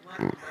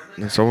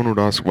 then someone would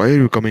ask, why are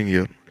you coming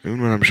here?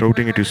 Even when I'm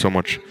shouting at you so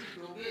much,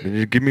 then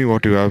you give me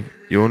what you have.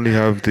 You only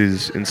have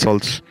these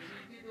insults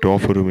to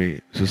offer to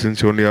me. So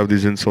since you only have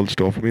these insults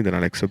to offer me, then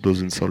I'll accept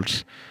those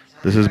insults.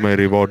 This is my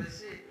reward.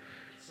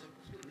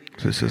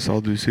 So he says, how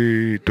do you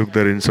see? He took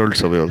their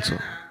insults away also.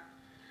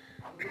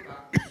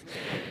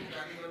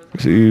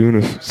 See, even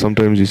if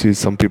sometimes you see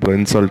some people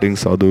insulting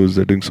sadhus,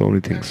 they're doing so many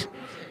things.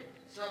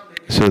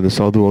 So the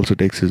sadhu also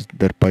takes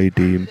their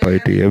piety,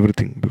 impiety,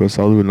 everything, because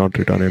sadhu will not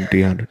return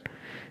empty-handed.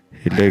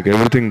 He'll take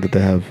everything that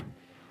they have,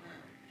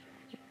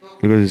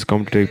 because he's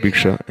come to take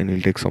bhiksha and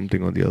he'll take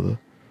something or the other.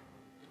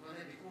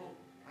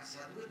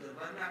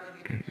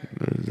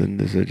 Then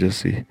they say, just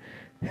see,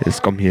 he's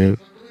come here.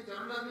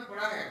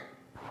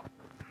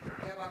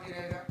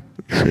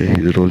 Say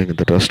he's rolling in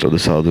the dust of the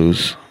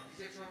sadhus.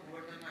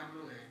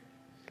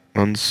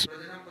 Once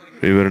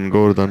we were in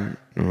Govardhan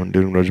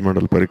during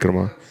Rajmandal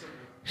Parikrama,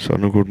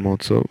 Swarnakud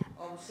Mahotsav.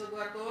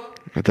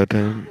 At that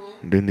time,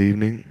 in the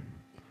evening,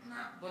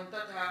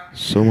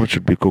 so much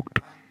would be cooked.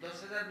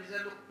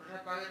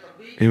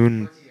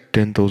 Even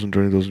 10,000,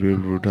 20,000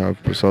 people would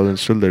have prasad and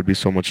still there'd be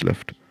so much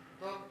left.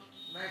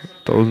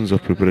 Thousands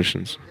of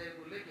preparations.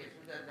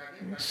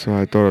 So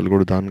I thought I'll go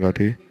to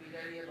Dhangati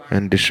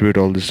and distribute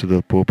all this to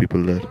the poor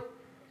people there.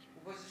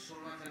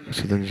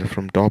 So then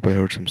from top I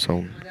heard some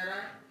sound.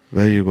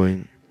 Where are you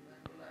going?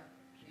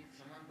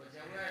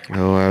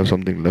 Oh, I have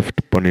something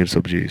left. Paneer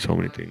sabji, so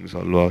many things.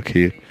 Halwa,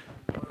 kheer,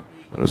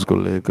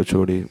 rasgulle,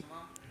 kachori,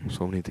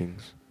 so many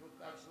things.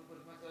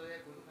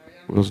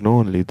 Because no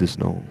one leave this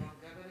now.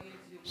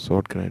 So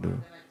what can I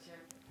do?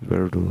 It's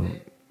better to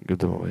give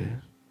them away.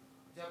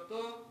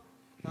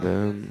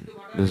 Then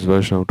this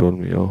Vaishnav told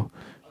me, oh,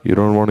 you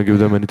don't want to give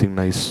them anything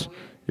nice.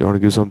 You want to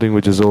give something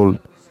which is old.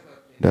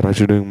 They're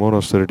actually doing more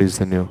austerities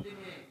than you.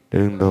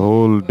 During the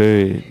whole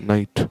day,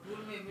 night,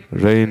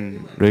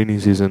 rainy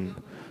season,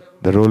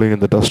 they're rolling in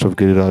the dust of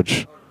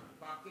Giriraj.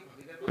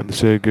 And they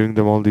say, giving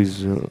them all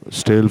these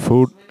stale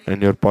food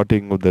and you're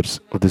partying with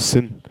this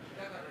sin.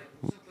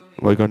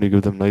 Why can't you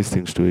give them nice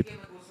things to eat?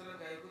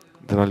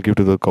 Then I'll give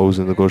to the cows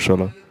in the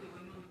Goshala.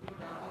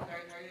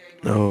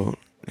 Now,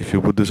 if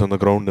you put this on the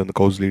ground, then the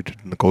cows eat it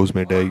and the cows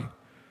may die.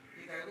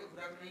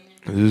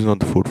 This is not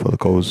the food for the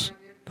cows.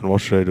 Then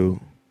what should I do?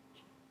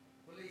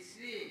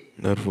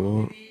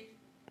 Therefore,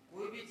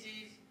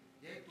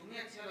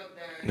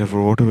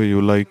 whatever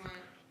you like,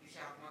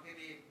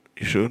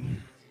 you should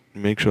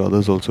make sure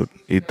others also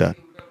eat that.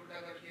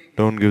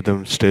 Don't give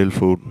them stale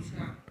food.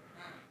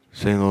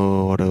 Saying,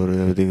 oh, whatever,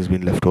 everything's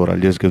been left over, I'll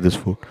just give this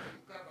food.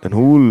 Then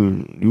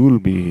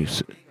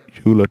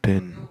you'll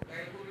attain,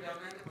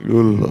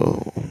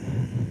 you'll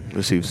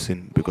receive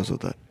sin because of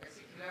that.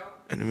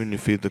 And when you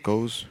feed the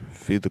cows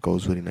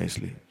very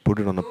nicely. Put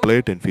it on a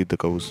plate and feed the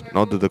cows.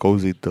 Not that the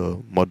cows eat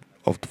the mud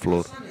off the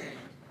floor.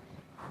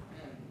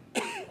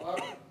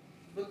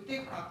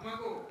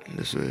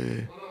 This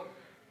way,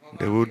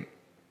 they would.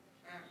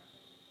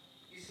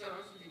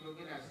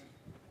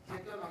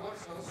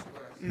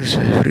 This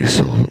way, every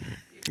soul,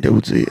 they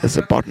would see as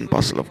a part and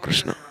parcel of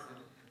Krishna.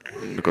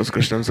 Because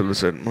Krishna himself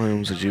said,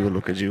 Mayam Sajiva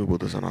Loka Jiva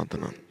Buddha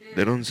Sanatana.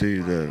 They don't see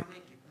the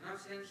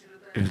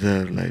if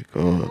they're like,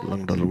 oh,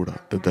 Langdaluda,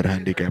 if they're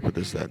handicapped with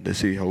this, that. They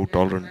see how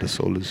tolerant the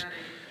soul is.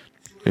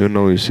 Even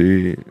now you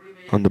see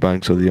on the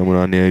banks of the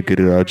Yamuna near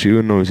Giriraj,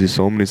 even now you see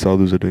so many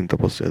sadhus are doing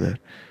tapasya there,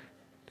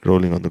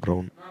 rolling on the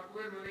ground.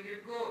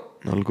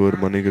 Nalgur,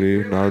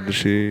 Manigiri,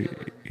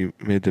 Naradashi, he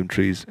made them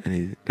trees and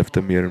he left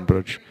them here in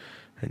Braj.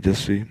 And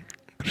just see,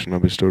 Krishna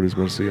bestowed his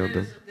mercy on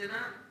them.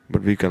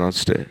 But we cannot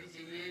stay.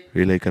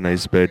 We like a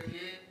nice bed,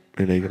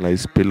 we like a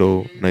nice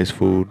pillow, nice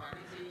food,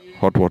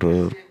 hot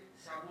water,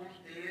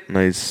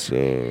 nice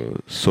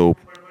soap,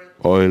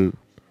 oil.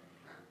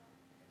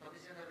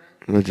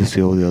 Let's just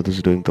see how the others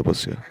are doing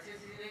tapasya.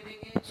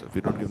 So if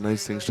we don't give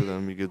nice things to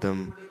them, we give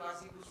them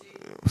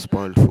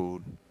spoiled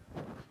food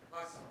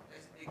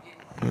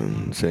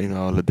and saying,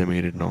 oh, let them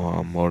eat it, no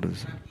harm, what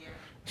is it?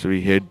 So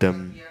we hate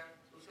them,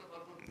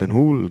 then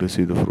who will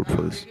receive the fruit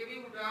for this?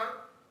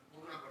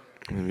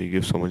 And we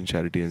give so much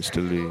charity and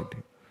still we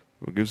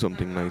give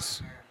something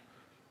nice.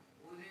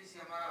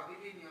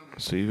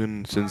 So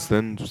even since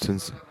then,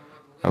 since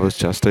I was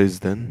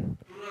chastised then,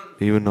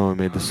 even now I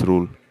made this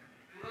rule.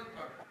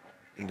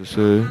 This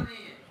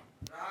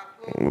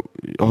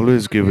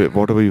always give it,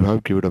 whatever you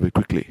have, give it away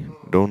quickly.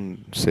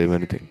 Don't save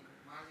anything.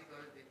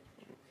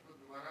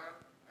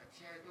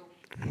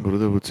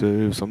 Gurudev would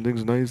say, if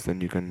something's nice,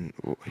 then you can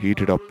heat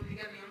it up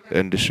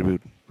and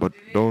distribute. But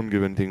don't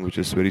give anything which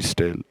is very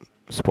stale,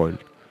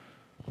 spoiled.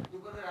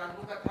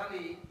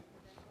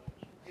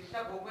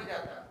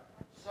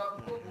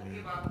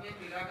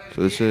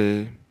 So they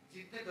say,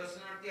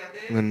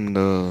 when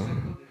the,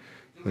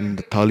 when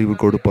the thali would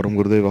go to Param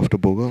Gurudev after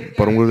Bhoga,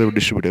 Param Gurudev would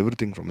distribute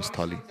everything from his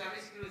thali,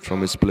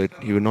 from his plate.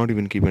 He would not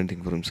even keep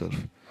anything for himself.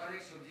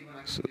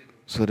 So,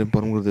 so then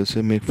Param Gurudev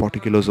say, make 40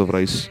 kilos of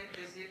rice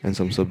and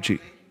some sabji.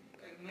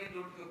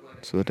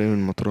 So that time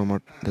in Mathura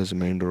Math, there's a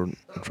main road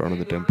in front of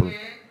the temple.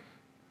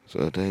 So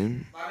that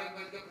time,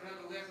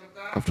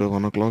 after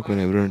 1 o'clock, when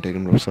everyone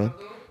taken prasad,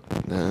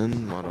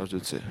 then Maharaj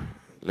would say,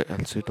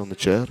 I'll sit on the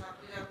chair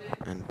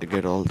and they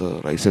get all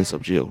the rice and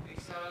sabji out.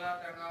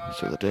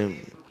 So that time,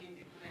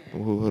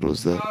 whoever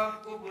was there,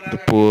 the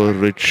poor,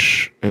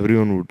 rich,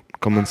 everyone would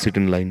come and sit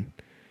in line.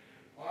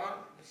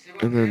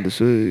 And then the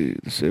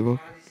sevaks,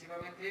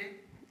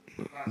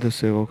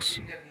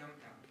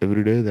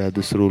 every day they have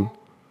this rule.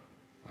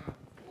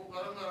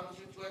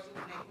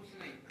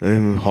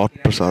 Hot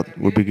prasad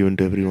would be given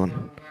to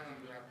everyone.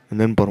 And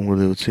then Param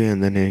Gurudev would say,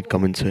 and then he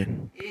come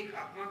inside.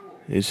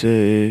 He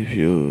say,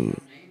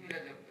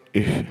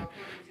 if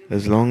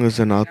as long as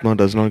an Atma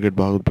does not get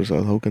Bhagavad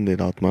Prasad, how can that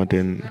Atma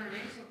attain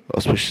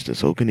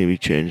auspiciousness? How can he be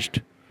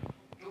changed?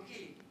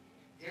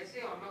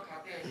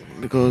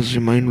 Because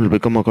your mind will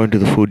become according to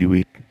the food you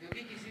eat.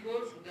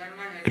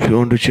 If you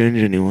want to change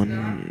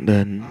anyone,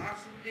 then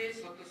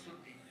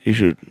you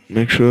should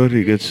make sure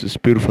he gets his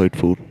purified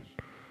food.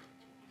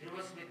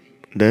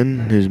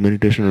 Then his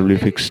meditation will be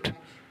fixed.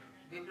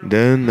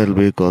 Then there will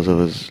be a cause of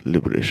his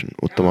liberation,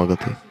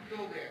 Uttamagati.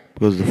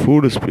 Because the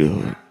food is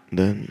pure,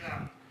 then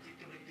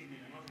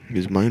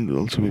his mind will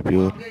also be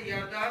pure.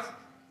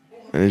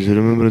 And his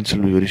remembrance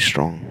will be very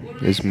strong.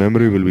 His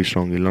memory will be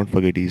strong, he will not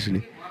forget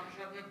easily.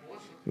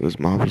 Because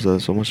Mahaprasad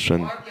has so much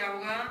strength.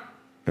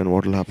 And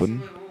what will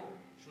happen?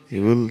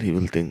 He will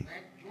think,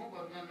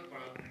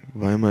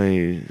 why am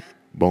I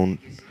bound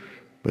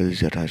by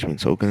these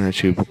attachments? How can I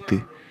achieve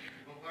bhakti?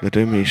 That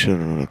time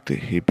Ishvara Bhakti,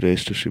 he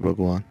prays to Sri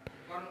Bhagavan.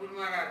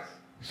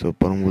 So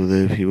Param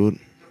Gurudev, he would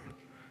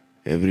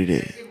every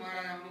day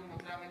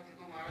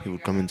he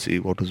would come and see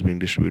what was being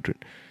distributed.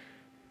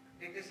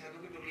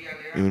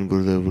 Even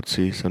Gurudev would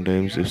see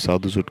sometimes if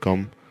sadhus would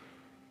come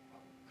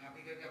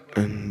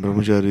and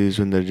brahmacharis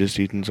when they're just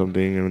eating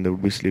something and when they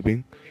would be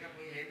sleeping,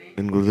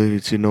 then Gurudev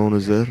would see no one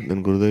is there,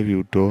 then Gurudev he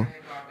would go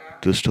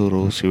to the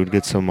storehouse, he would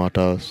get some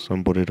atta,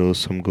 some potatoes,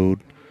 some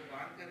goat,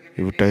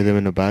 he would tie them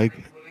in a bag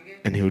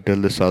and he would tell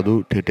the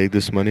sadhu, take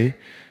this money,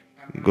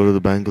 go to the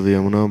bank of the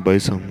Yamuna, buy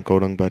some cow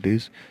dung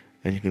patties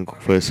and you can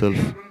cook for yourself.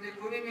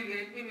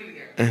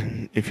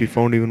 And if he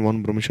found even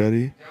one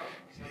brahmachari,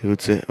 he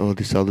would say, oh,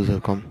 these sadhus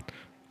have come,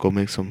 go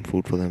make some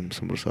food for them,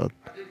 some prasad.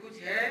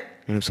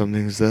 And if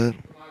something is there,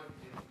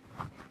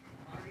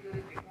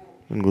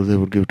 then Gurudev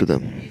would give to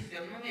them.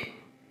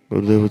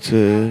 Gurudev would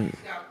say,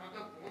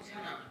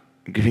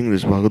 giving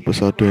this Bhagavad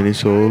Prasad to any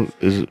soul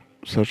is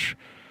such,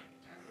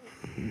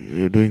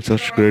 you're doing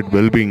such great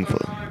well-being for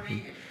them.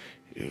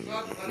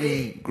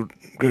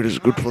 Great is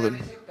good for them.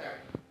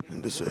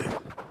 In this way.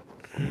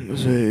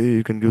 This way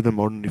you can give them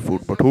ordinary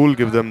food, but who will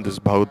give them this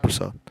Bhagavad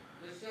Prasad?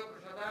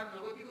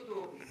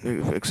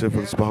 Except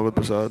for this Bhagavad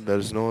Prasad, there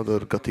is no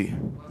other gati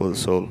for the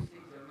soul.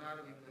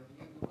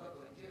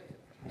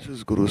 This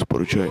is Guru's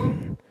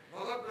parichaya.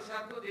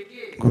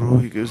 Guru,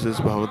 he gives this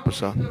Bhagavad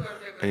Prasad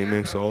and he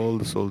makes all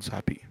the souls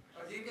happy.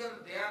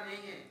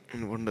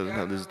 And one doesn't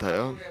have this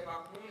daya.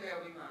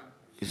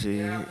 You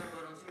see,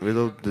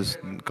 without this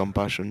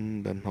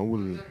compassion, then how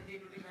will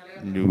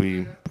you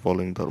be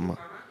following dharma?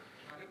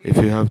 If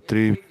you have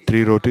three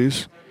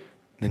rotis,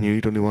 then you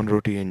eat only one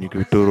roti and you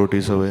give two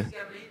rotis away.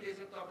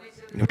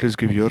 At least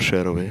give your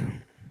share away.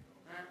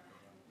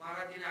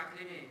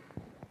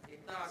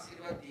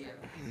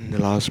 In the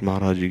last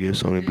Maharaj, he gave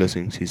so many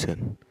blessings, he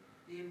said.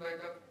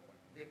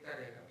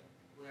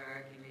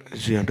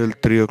 See, until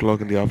 3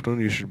 o'clock in the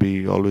afternoon, you should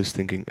be always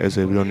thinking, as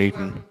everyone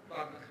eaten,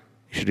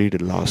 you should eat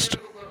it last.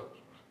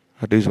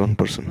 At least one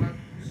person.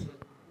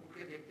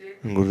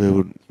 And Gurudev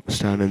would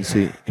stand and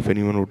see if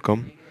anyone would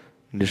come,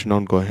 they should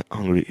not go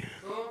hungry,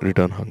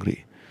 return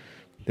hungry.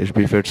 They should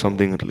be fed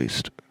something at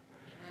least.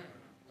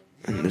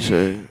 And this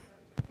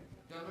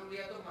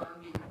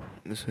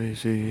way,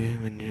 see,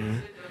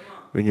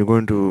 when you're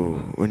going to,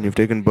 when you've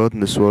taken birth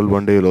in this world,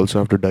 one day you'll also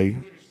have to die.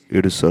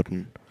 It is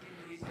certain.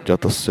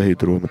 Jatasya hi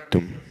dhruva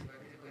mrityum.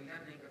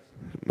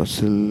 But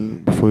still,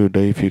 before you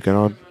die, if you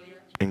cannot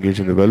engage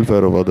in the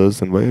welfare of others,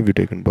 then why have you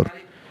taken birth?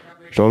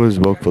 You should always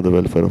work for the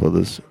welfare of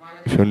others.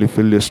 If you only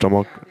fill your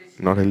stomach,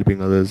 not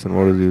helping others, then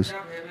what is use?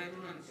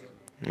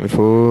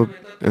 Therefore,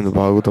 in the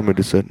Bhagavatam it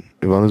is said,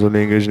 if one is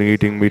only engaged in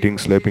eating, meeting,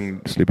 sleeping,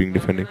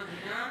 defending,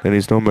 then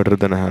he's no better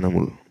than an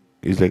animal.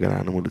 He's like an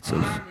animal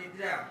itself.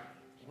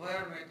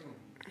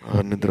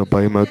 Nidra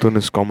Bhai Maithun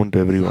is common to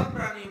everyone.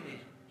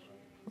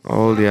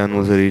 All the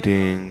animals are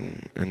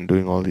eating and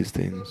doing all these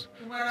things.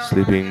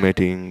 Sleeping,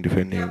 mating,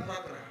 defending.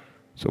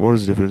 So what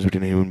is the difference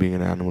between a human being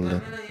and an animal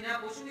then?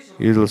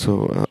 He is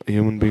also a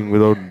human being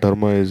without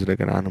dharma is like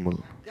an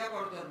animal.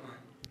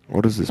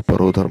 What is this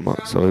parodharma?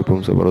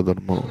 Savipumsa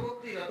parodharma.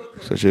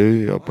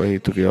 Sache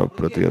apahitukia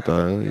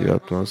pratiyata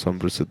yatma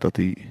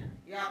samprasiddhati.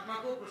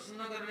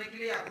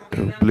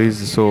 To please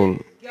the soul,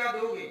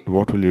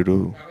 what will you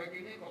do?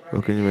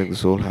 How can you make the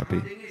soul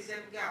happy?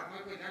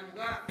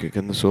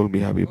 Can the soul be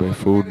happy by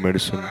food,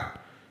 medicine?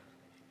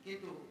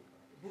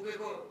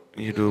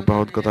 You do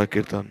Bhagavad Katha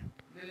Kirtan.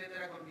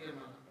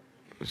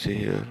 See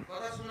here,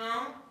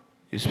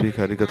 you speak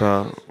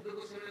Harikatha.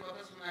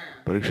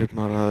 Parikshit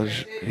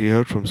Maharaj, he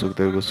heard from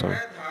Sukadeva Goswami.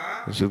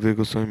 And Sukadeva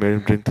Goswami made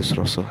him drink this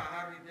rasa.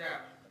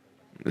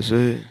 They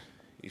say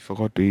he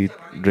forgot to eat,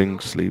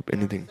 drink, sleep,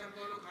 anything.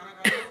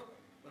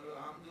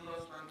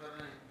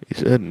 He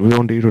said, we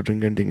want to eat or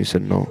drink anything. He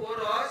said, no,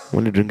 I'm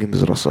only drinking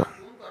this rasa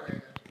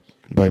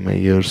by my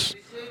ears.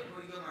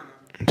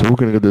 So who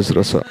can get this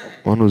rasa?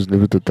 One who's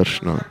lived with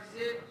Darshana,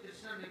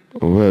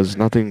 who has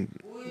nothing,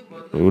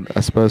 who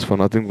aspires for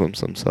nothing from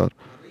samsara.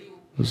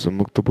 So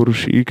Mukta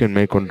Purush, he can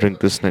make one drink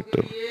this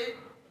nectar.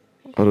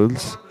 Or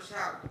else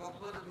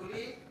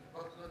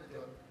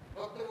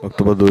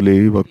Bhakta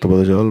Doli,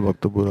 Bhakta Jal,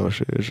 Bhakta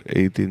Purashesh,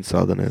 18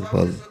 sadhana as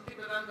well.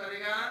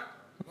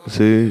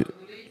 See,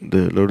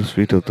 the lotus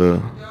feet of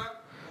the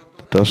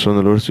dust on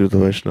the lotus feet of the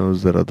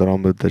Vaishnavas, the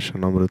Radharamrit, the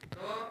Shanamrit,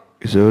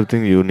 is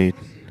everything you need.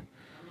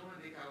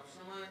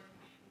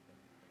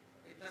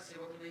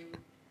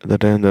 At that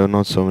time there were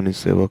not so many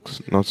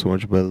sevaks, not so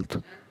much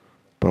wealth,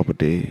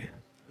 property.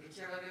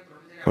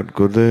 But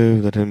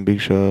Gurudev, that time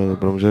Bhiksha,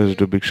 Brahmacharis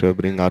do Bhiksha,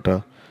 bring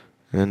atta.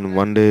 And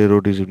one day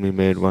rotis would be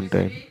made one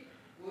time.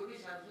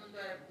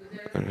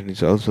 And his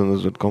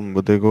husbands would come,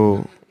 but they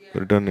go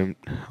return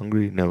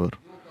hungry, never.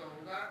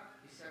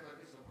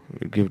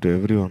 We give to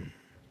everyone.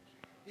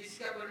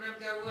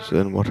 So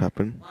then what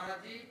happened?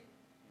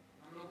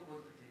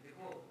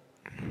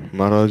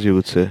 Maharaj, you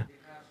would say,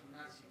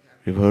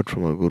 we've heard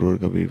from our Guru,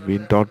 we've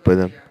been taught by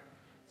them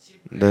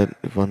that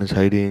if one is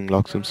hiding,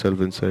 locks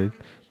himself inside,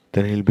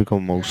 then he'll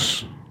become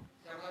mouse.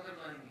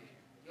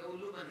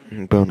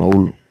 Become an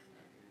owl.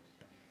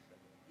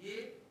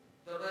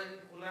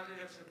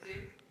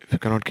 If you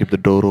cannot keep the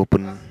door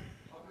open,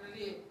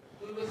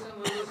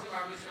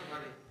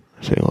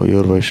 say, oh,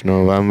 you're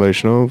Vaishnav, I'm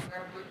Vaishnav,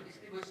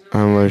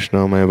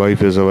 my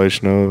wife is a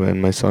Vaishnav,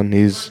 and my son,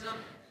 he's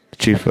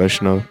chief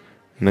Vaishnav.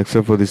 And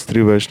except for these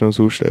three Vaishnavas,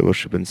 who should I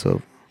worship and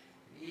serve?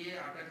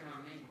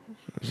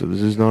 So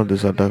this is not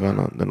this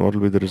Attakana. Then what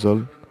will be the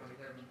result?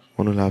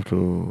 One will have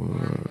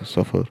to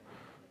suffer.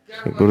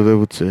 So Gurudev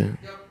would say,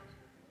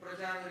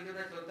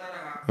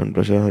 when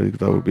Prachar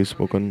Harikatha would be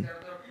spoken,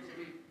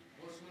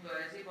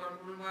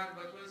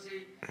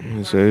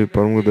 he said,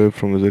 Param Gurudev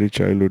from his very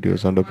childhood, he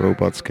was under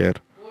Prabhupada's care.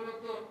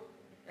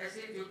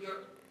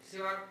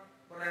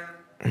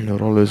 And they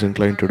were always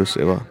inclined to do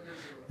seva.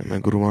 And my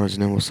Guru Maharaj's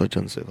name was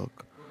Sajjan Sevak.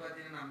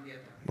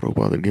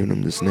 Prabhupada had given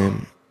him this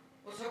name.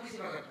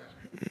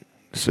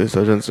 So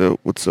Sajjan Sevak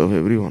would serve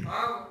everyone.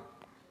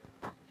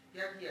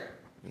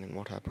 And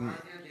what happened?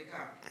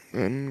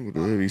 Then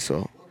Gurudev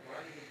saw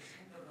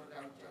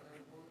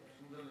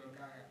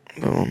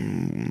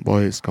the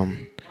boy has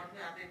come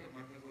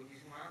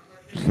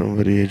from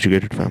a very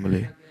educated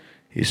family.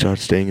 He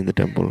starts staying in the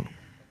temple.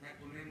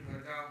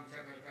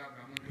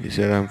 He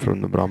said, I'm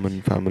from the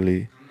Brahmin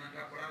family,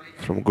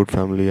 from a good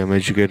family, I'm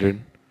educated.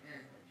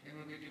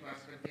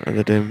 At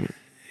the time,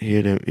 he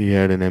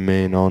had an MA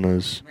in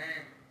honors.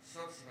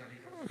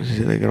 He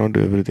said, I cannot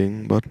do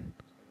everything, but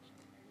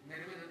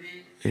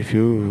if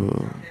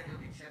you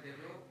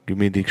give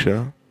me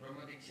Diksha,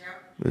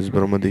 this is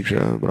Brahman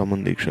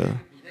Diksha,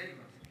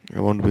 I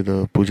want to be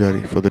the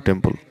Pujari for the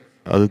temple.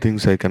 Other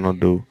things I cannot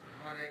do.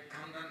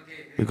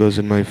 Because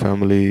in my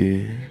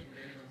family,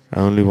 I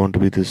only want to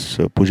be this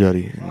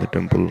Pujari in the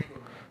temple.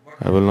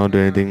 I will not do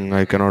anything.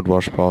 I cannot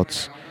wash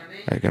pots.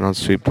 I cannot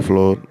sweep the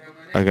floor.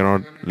 I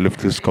cannot lift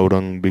this cow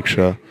dung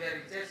bhiksha.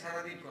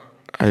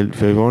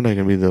 If I want, I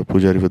can be the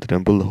pujari for the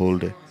temple the whole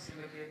day.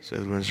 So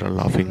everyone started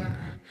laughing.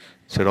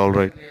 Said, all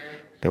right.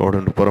 They brought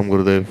him to Param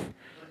Gurudev.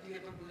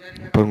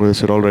 Param Gurudev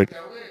said, all right,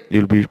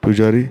 you'll be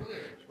pujari.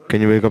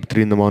 Can you wake up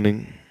 3 in the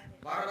morning?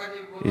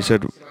 He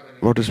said,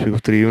 what is speak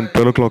of 3? Even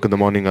 12 o'clock in the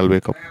morning I'll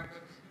wake up.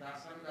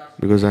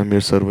 Because I'm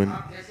your servant.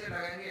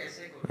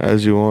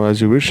 As you want,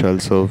 as you wish, I'll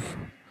serve.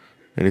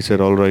 And he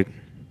said, all right.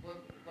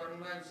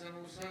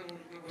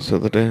 So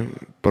the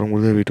time Param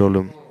Gurudev, he told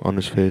him on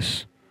his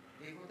face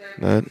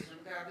that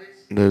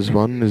there's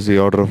one is the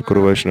order of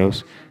Guru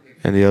Vaishnavas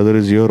and the other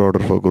is your order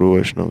for Guru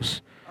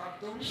Vaishnavas.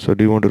 So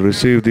do you want to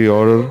receive the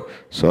order?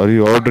 So are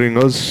you ordering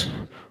us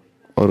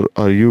or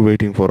are you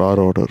waiting for our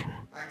order?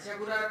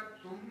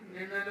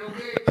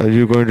 Are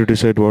you going to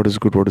decide what is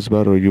good, what is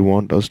bad, or you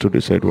want us to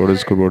decide what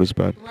is good, what is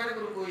bad?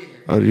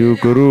 Are you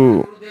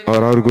Guru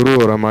or our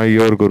Guru or am I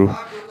your Guru?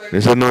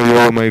 They said, no, you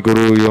are my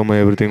Guru, you are my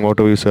everything.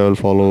 Whatever you say, I'll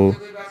follow.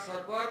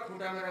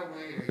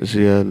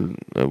 See,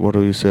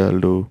 whatever you say, I'll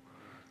do.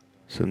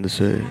 So they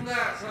say,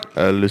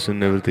 I'll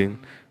listen everything,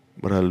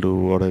 but I'll do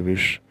what I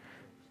wish.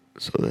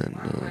 So then,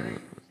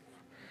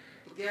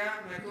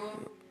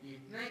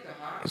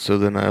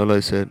 all I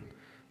said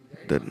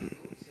that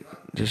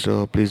just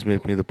please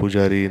make me the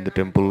pujari in the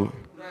temple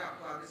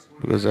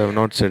because I have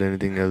not said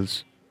anything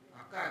else.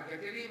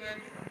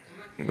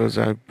 Because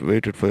I have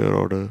waited for your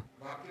order.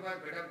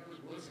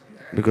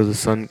 Because the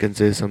son can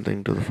say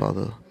something to the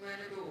father,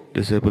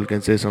 disciple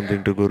can say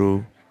something to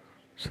Guru.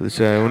 So they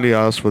say, I only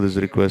asked for this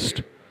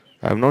request.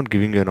 I am not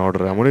giving you an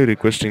order. I am only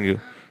requesting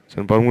you.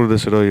 So Paramguru they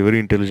said, oh, you're very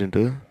intelligent.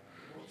 You're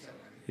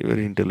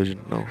very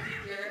intelligent now.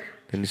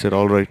 Then he said,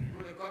 all right.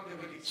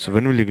 So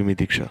when will you give me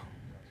Diksha?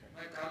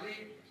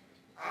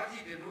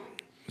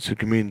 So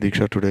give me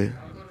Diksha today.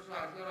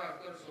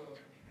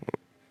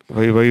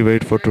 Why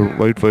wait for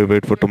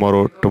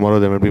tomorrow? Tomorrow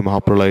there will be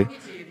Mahapralay.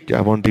 I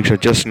want Diksha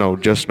just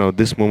now,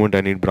 this moment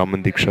I need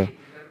Brahman Diksha.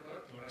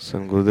 So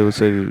Gurudev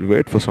said,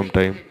 wait for some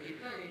time.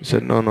 He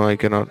said, no, I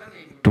cannot.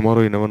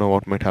 Tomorrow you never know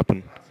what might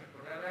happen.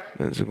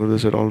 And so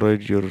Gurudev said, all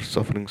right, you're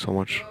suffering so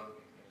much.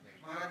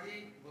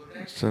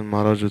 So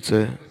Maharaj would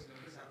say,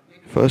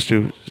 first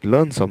you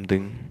learn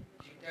something.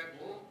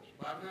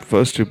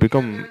 First you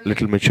become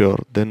little mature,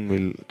 then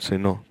we'll say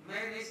no.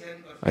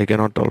 I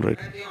cannot tolerate.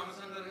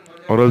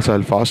 Or else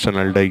I'll fast and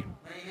I'll die.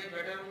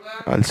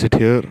 I'll sit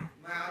here.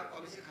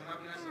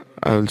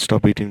 I will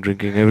stop eating,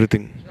 drinking,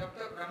 everything.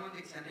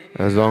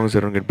 As long as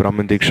I don't get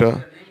Brahman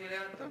Diksha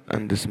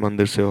and this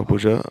Mandir Seva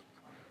Puja,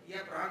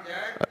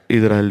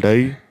 either I'll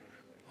die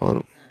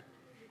or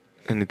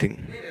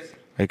anything.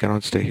 I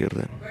cannot stay here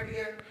then.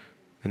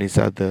 And he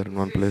sat there in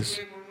one place.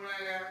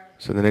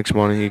 So the next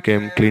morning he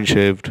came clean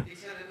shaved.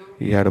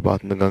 He had a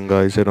bath in the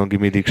Ganga. He said, oh,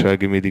 give me Diksha,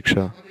 give me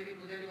Diksha.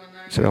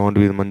 He said, I want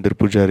to be the Mandir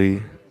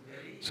Pujari.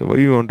 So why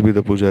you want to be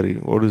the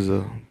Pujari? What is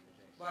the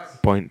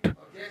point?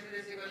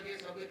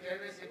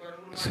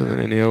 So then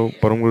anyhow,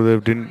 Param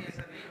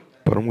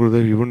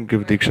Gurudev, he wouldn't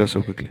give Diksha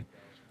so quickly.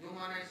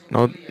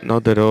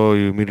 Not that, oh,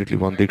 you immediately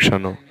want Diksha,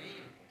 no.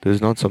 This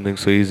is not something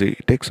so easy.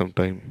 It takes some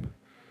time.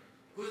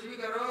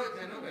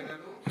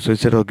 So he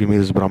said, oh, give me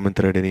this Brahmin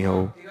thread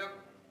anyhow.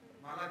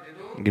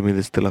 Give me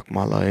this tilak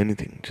mala,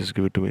 anything. Just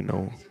give it to me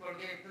now.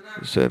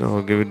 He said,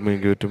 oh, give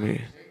it to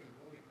me.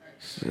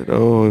 He said,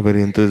 oh,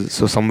 very enthusiastic.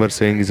 So some were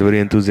saying he's a very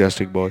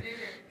enthusiastic boy.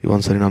 He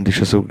wants Harinam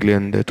Diksha so quickly,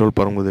 and they told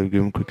Param Gurudev,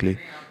 give him quickly.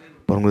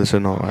 Param Gurudev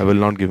said, no, I will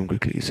not give him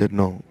quickly. He said,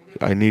 no,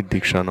 I need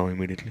Diksha now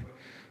immediately.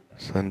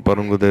 So then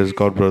Param Gurudev's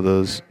god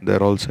brothers, they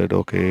all said,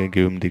 okay,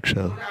 give him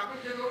Diksha.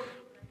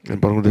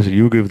 And Param Gurudev said,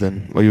 you give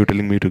then. Why are you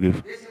telling me to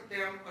give?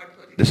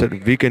 They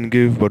said, we can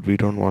give, but we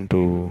don't want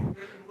to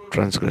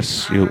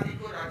transgress you.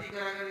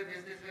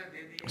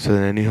 So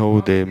then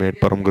anyhow, they made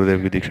Param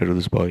Gurudev give Diksha to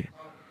this boy.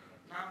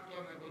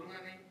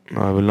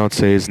 Now, I will not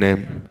say his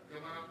name,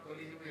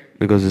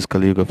 because this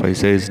Kali Yuga, if I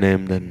say his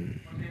name, then...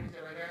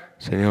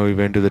 So anyhow, he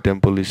went to the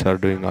temple, he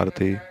started doing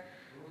Arati.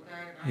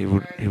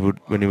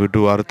 When he would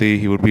do Arati,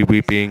 he would be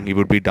weeping, he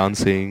would be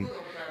dancing,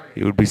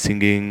 he would be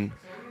singing.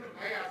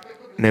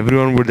 And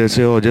everyone would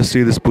say, oh, just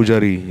see this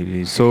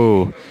Pujari.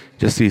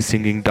 Just see he's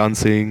singing,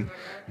 dancing,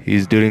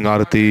 he's doing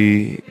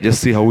Arati, just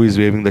see how he's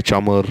waving the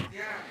chamar,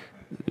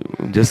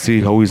 just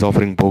see how he's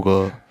offering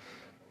bhoga.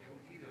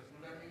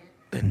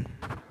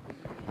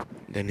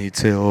 Then he'd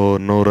say, oh,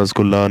 no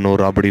rasgulla, no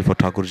rabdi for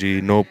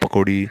Thakurji, no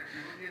pakodi,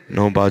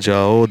 no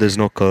baja, oh, there's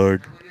no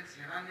curd.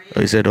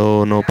 He said,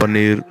 oh, no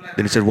paneer.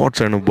 Then he said, what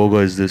kind of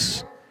bhoga is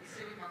this?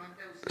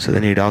 So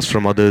then he'd ask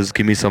from others,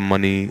 give me some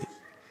money.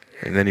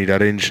 And then he'd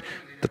arrange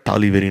the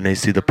thali very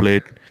nicely, the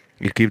plate.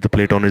 He'd keep the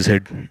plate on his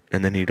head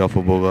and then he'd offer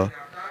bhoga.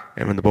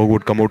 And when the bhoga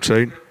would come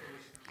outside,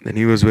 then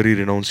he was very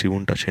renounced, he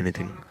wouldn't touch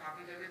anything.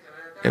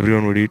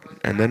 Everyone would eat,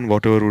 and then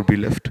whatever would be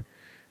left,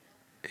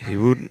 he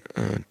would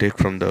take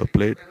from the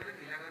plate,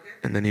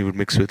 and then he would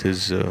mix with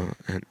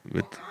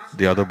with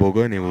the other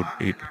bhoga, and he would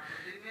eat.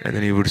 And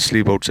then he would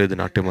sleep outside the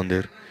Natya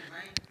Mandir.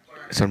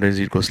 Sometimes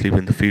he'd go sleep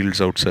in the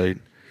fields outside.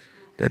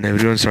 Then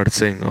everyone started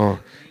saying, "Oh,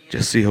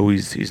 just see how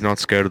he's not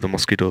scared of the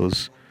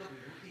mosquitoes.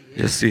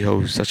 Just see how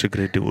he's such a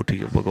great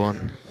devotee of Bhagwan."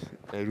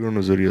 Everyone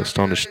was very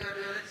astonished.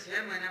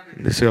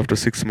 They say after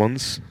 6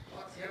 months,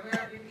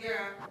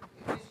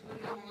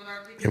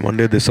 and one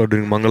day they saw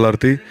during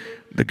Mangalarti,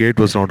 the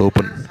gate was not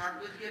open.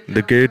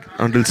 The gate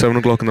until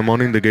 7 o'clock in the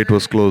morning, the gate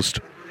was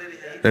closed.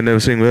 Then they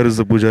were saying, "Where is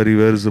the pujari?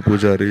 Where is the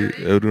pujari?"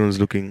 Everyone was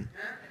looking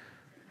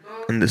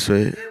in this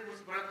way.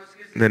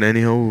 Then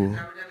anyhow,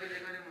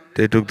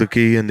 they took the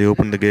key and they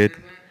opened the gate,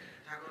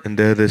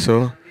 and there they saw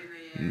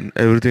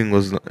everything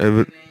was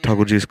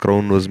Thakurji's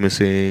crown was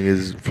missing,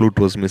 his flute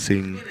was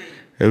missing,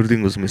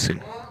 everything was missing.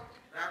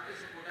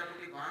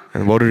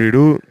 And what did he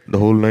do? The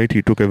whole night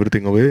he took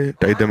everything away,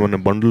 tied them on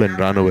a bundle,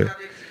 and ran away.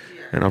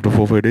 And after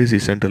 4 5 days, he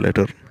sent a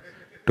letter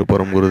to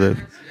Param Gurudev.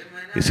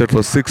 He said,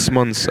 "For 6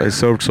 months I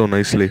served so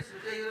nicely.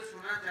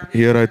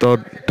 Here I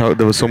thought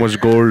there was so much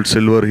gold,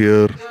 silver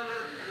here,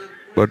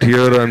 but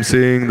here I'm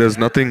seeing there's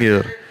nothing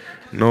here.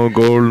 No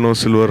gold, no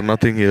silver,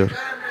 nothing here.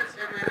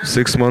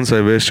 6 months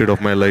I wasted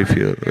of my life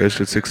here.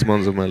 Wasted 6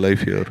 months of my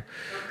life here.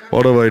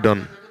 What have I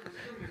done?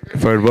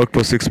 If I had worked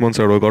for 6 months,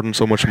 I would have gotten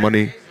so much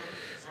money.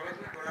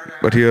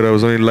 But here I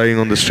was only lying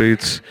on the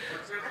streets.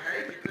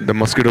 The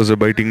mosquitoes are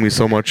biting me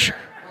so much.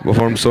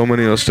 Performed so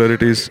many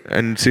austerities,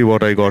 and see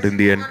what I got in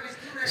the end.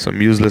 Some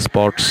useless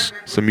pots,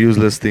 some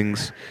useless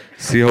things.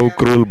 See how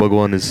cruel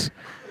Bhagwan is.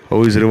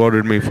 How he's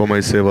rewarded me for my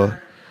seva."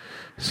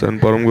 So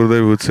and Param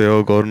Gurudev would say,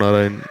 "Oh Gaur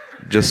Narayan,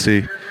 just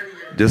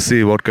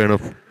see what kind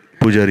of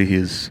pujari he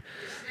is."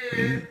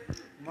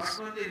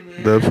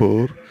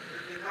 Therefore,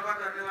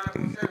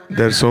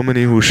 there are so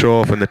many who show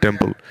off in the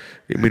temple.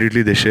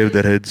 Immediately they shave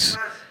their heads.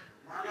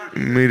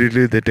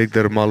 Immediately they take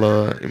their mala.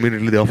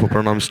 Immediately they offer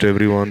pranams to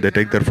everyone. They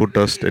take their foot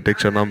dust. They take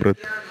charnamrit.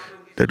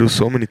 They do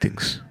so many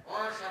things.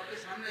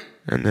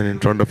 And then in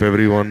front of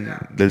everyone,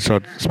 they'll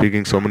start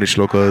speaking so many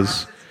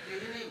shlokas.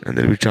 And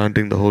they'll be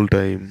chanting the whole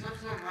time.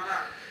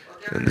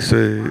 And they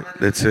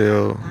say,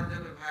 "Oh,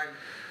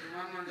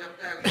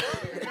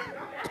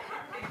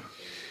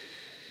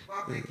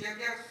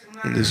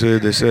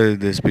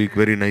 they speak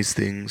very nice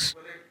things."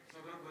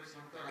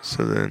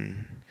 So then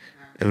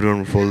everyone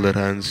would fold their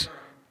hands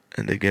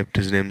and they kept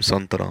his name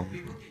Santaram.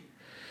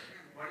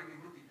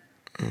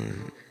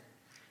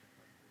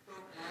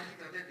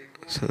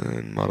 So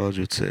then Maharaj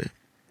would say,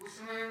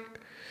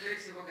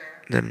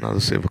 then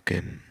another sevak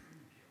came.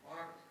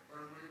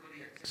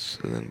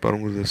 So then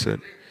Param Gurudev said,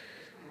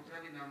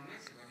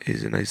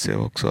 "He's a nice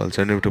sevak, so I'll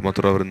send him to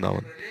Mathura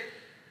Vrindavan."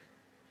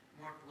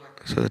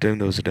 So at the time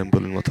there was a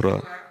temple in Mathura.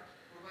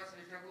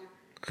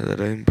 At that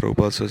time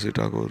Prabhupada Sasi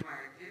Thakur,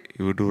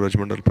 he would do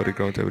Rajmandal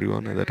Parikrama with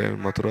everyone. At that time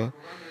in Mathura,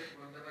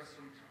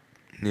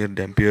 near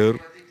Dampier,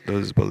 there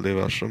was Baldev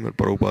Ashram where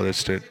Prabhupada had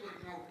stayed.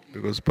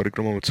 Because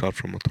Parikrama would start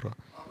from Mathura.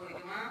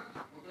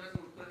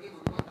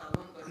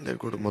 They'd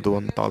go to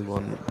Madhuvan,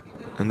 Talvan,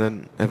 and then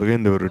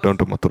again they would return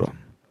to Mathura.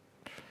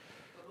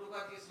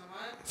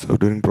 So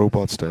during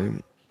Prabhupada's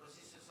time,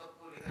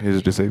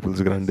 his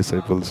disciples, grand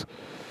disciples,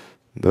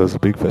 there was a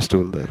big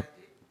festival there.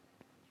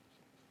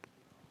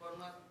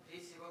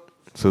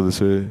 So this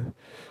way,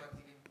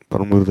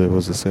 Param Gurudev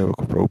was the sevak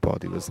of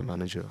Prabhupada, he was the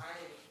manager.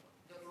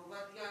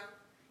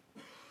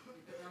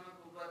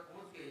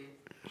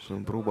 So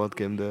when Prabhupada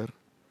came there,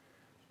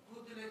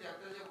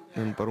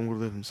 and Param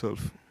Gurudev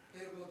himself,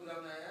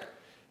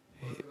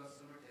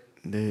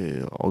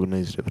 they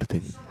organized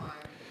everything.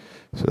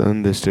 So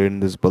then they stayed in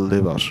this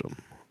Baldev ashram.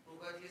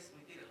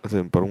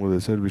 Then Param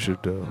Gurudev said we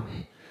should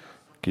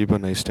keep a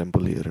nice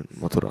temple here in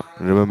Mathura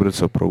in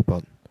remembrance of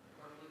Prabhupada.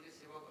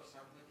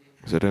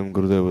 So then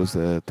Gurudev was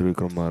there,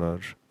 Trivikram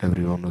Maharaj,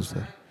 everyone was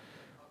there.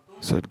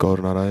 Said, "Gaur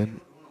Narayan,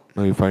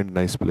 now you find a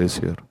nice place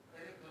here.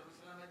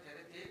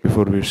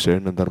 Before we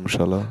stayed in a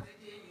Dharmashala,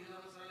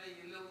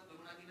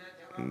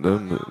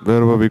 then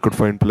wherever we could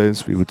find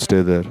place, we would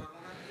stay there.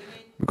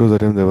 Because at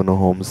the time there were no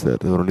homes there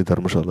were only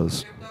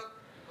Dharmashalas.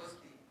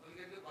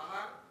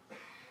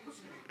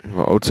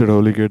 Outside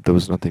Holy Gate, there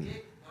was nothing.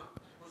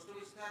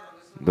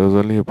 There was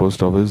only a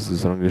post office,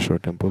 this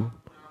Rangeshwar temple,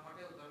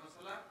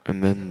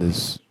 and then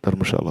this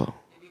Dharmashala.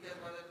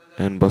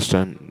 And bus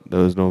stand,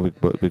 there was no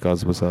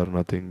Vikas Bazaar,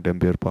 nothing,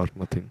 Dampier Park,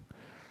 nothing.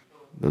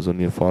 There was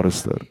only a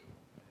forest there.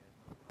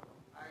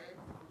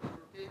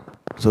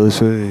 So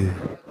this way,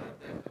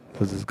 there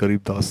was this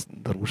Garib Das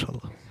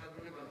Dharmashala.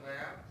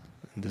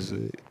 And this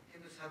way,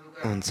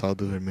 one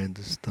sadhu had made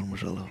this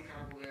Dharmashala.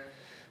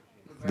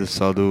 This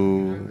sadhu,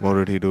 what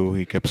did he do?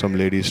 He kept some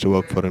ladies to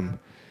work for him.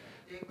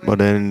 But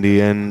then in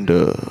the end,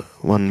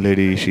 one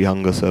lady, she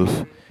hung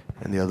herself.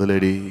 And the other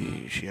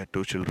lady, she had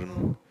two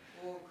children.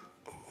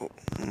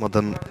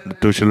 The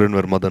two children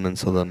were Madan and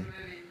Sadan.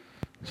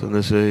 So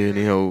they say,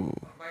 anyhow,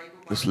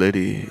 this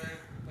lady,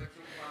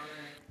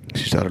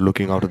 she started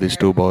looking after these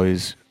two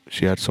boys.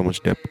 She had so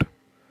much debt.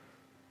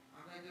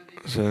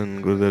 So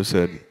then Gurudev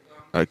said,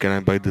 "Can I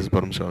buy this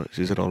Paramshala?"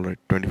 She said, "Alright,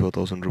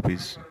 24,000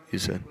 rupees," he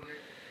said.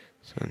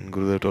 So then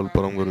Gurudev told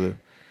Param Gurudev.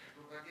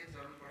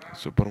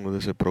 So Param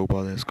Gurudev said,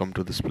 "Prabhupada has come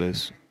to this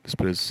place. This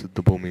place is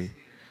Siddhabhumi.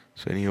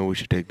 So anyhow, we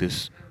should take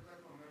this."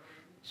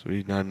 So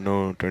we had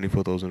no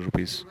 24,000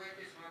 rupees.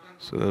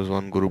 So there was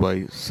one Guru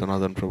Bhai,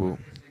 Sanatan Prabhu,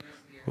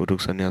 who took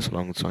sannyas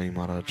along with Swami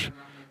Maharaj.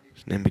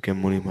 His name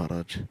became Muni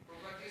Maharaj.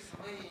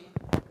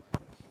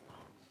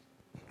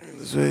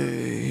 This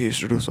way he used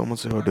to do so much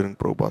seva during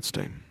Prabhupada's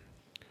time.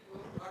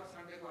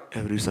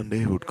 Every Sunday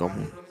he would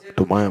come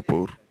to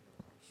Mayapur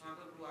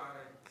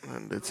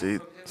and they'd say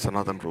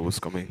Sanatan Prabhu was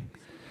coming.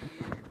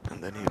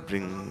 And then he'd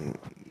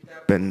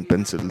bring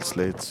pencil,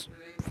 slates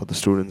for the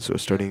students who are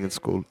studying in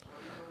school.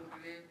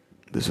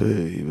 This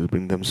way he will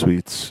bring them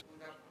sweets,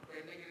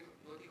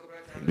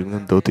 bring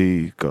them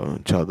dhoti,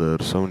 chadar,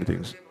 so many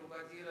things.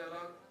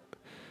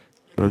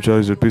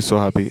 Brahmacharis would be so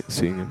happy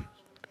seeing him.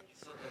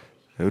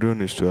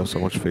 Everyone used to have so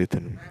much faith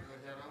in him.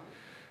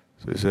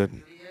 So he said,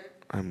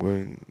 I'm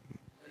going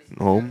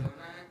home.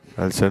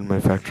 I'll send my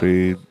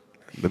factory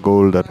the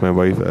gold that my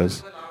wife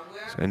has.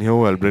 So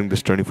anyhow, I'll bring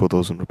this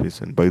 24,000 rupees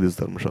and buy this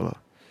dharmashala.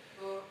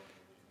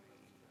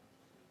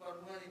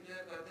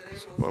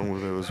 So Param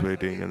Gurudev was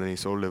waiting and then he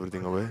sold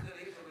everything away.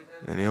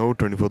 Anyhow,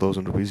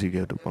 24,000 rupees he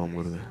gave to Param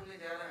Gurudev.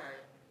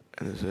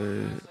 And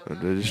the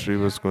registry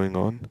was going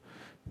on.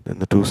 Then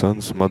the two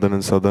sons, Madan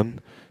and Sadan,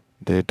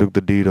 they took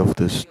the deed of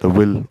this, the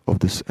will of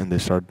this, and they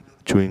started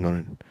chewing on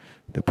it.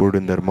 They put it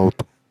in their mouth.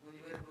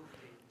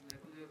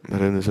 And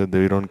then they said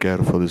they don't care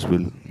for this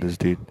will, this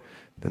deed.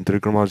 Then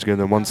Trikramarj gave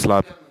them one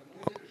slap,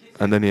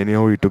 and then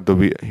anyhow he took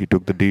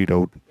the deed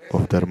out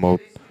of their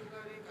mouth.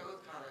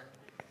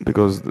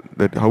 Because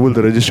that how will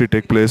the registry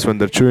take place when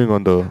they're chewing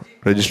on the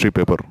registry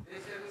paper?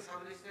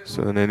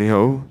 So then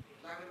anyhow,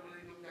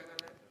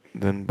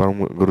 then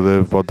Param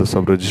Gurudev bought the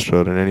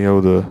sub-register, and anyhow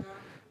the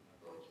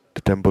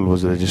temple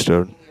was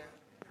registered.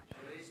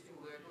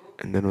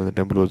 And then when the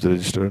temple was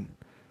registered,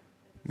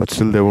 but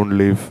still they won't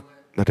leave.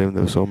 That time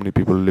there were so many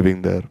people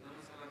living there.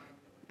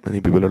 Many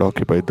people had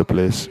occupied the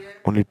place.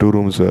 Only 2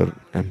 rooms were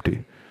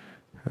empty.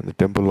 And the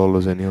temple hall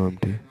was anyhow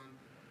empty.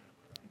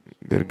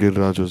 Their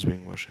Giriraj was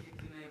being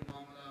worshipped.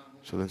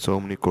 So then so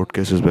many court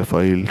cases were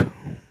filed.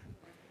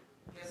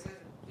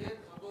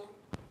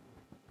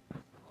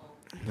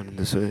 And in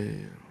this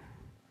way,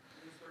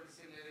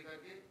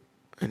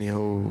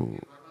 anyhow,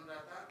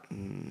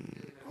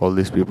 all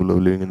these people who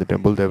were living in the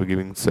temple, they were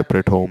giving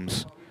separate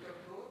homes.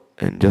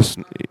 And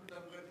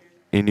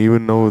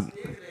even now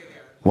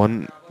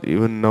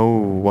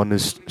one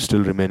is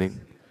still remaining.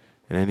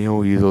 And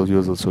anyhow, he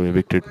was also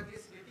evicted.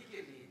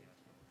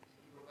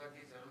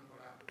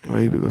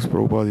 Why? Because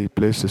Prabhupada, he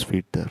placed his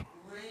feet there.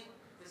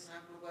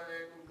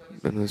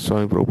 Then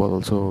Swami Prabhupada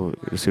also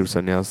received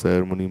sannyas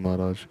there, Muni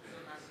Maharaj.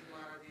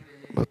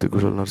 Bhakti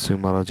Kushal Narsingh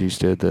Maharaj, he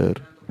stayed there.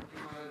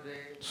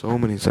 So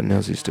many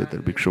sannyasis stayed there.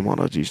 Bhikshu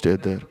Maharaj, he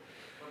stayed there.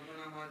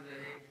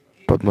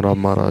 Padmarabh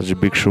Maharaj,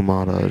 Bhikshu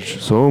Maharaj,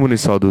 so many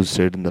sadhus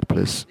stayed in that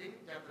place.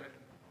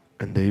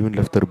 And they even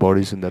left their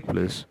bodies in that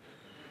place.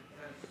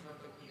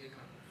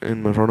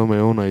 In front of my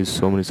own eyes,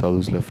 so many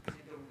sadhus left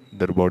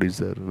their bodies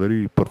there.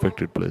 Very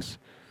perfected place.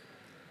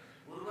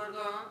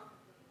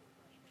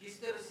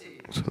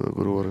 So the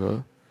Guru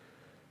Varga,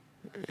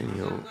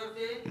 anyhow,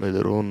 by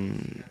their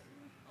own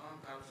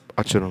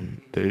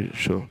acharan, they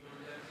show.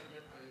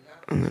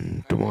 And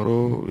then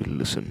tomorrow we'll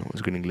listen.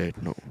 It's getting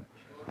late now.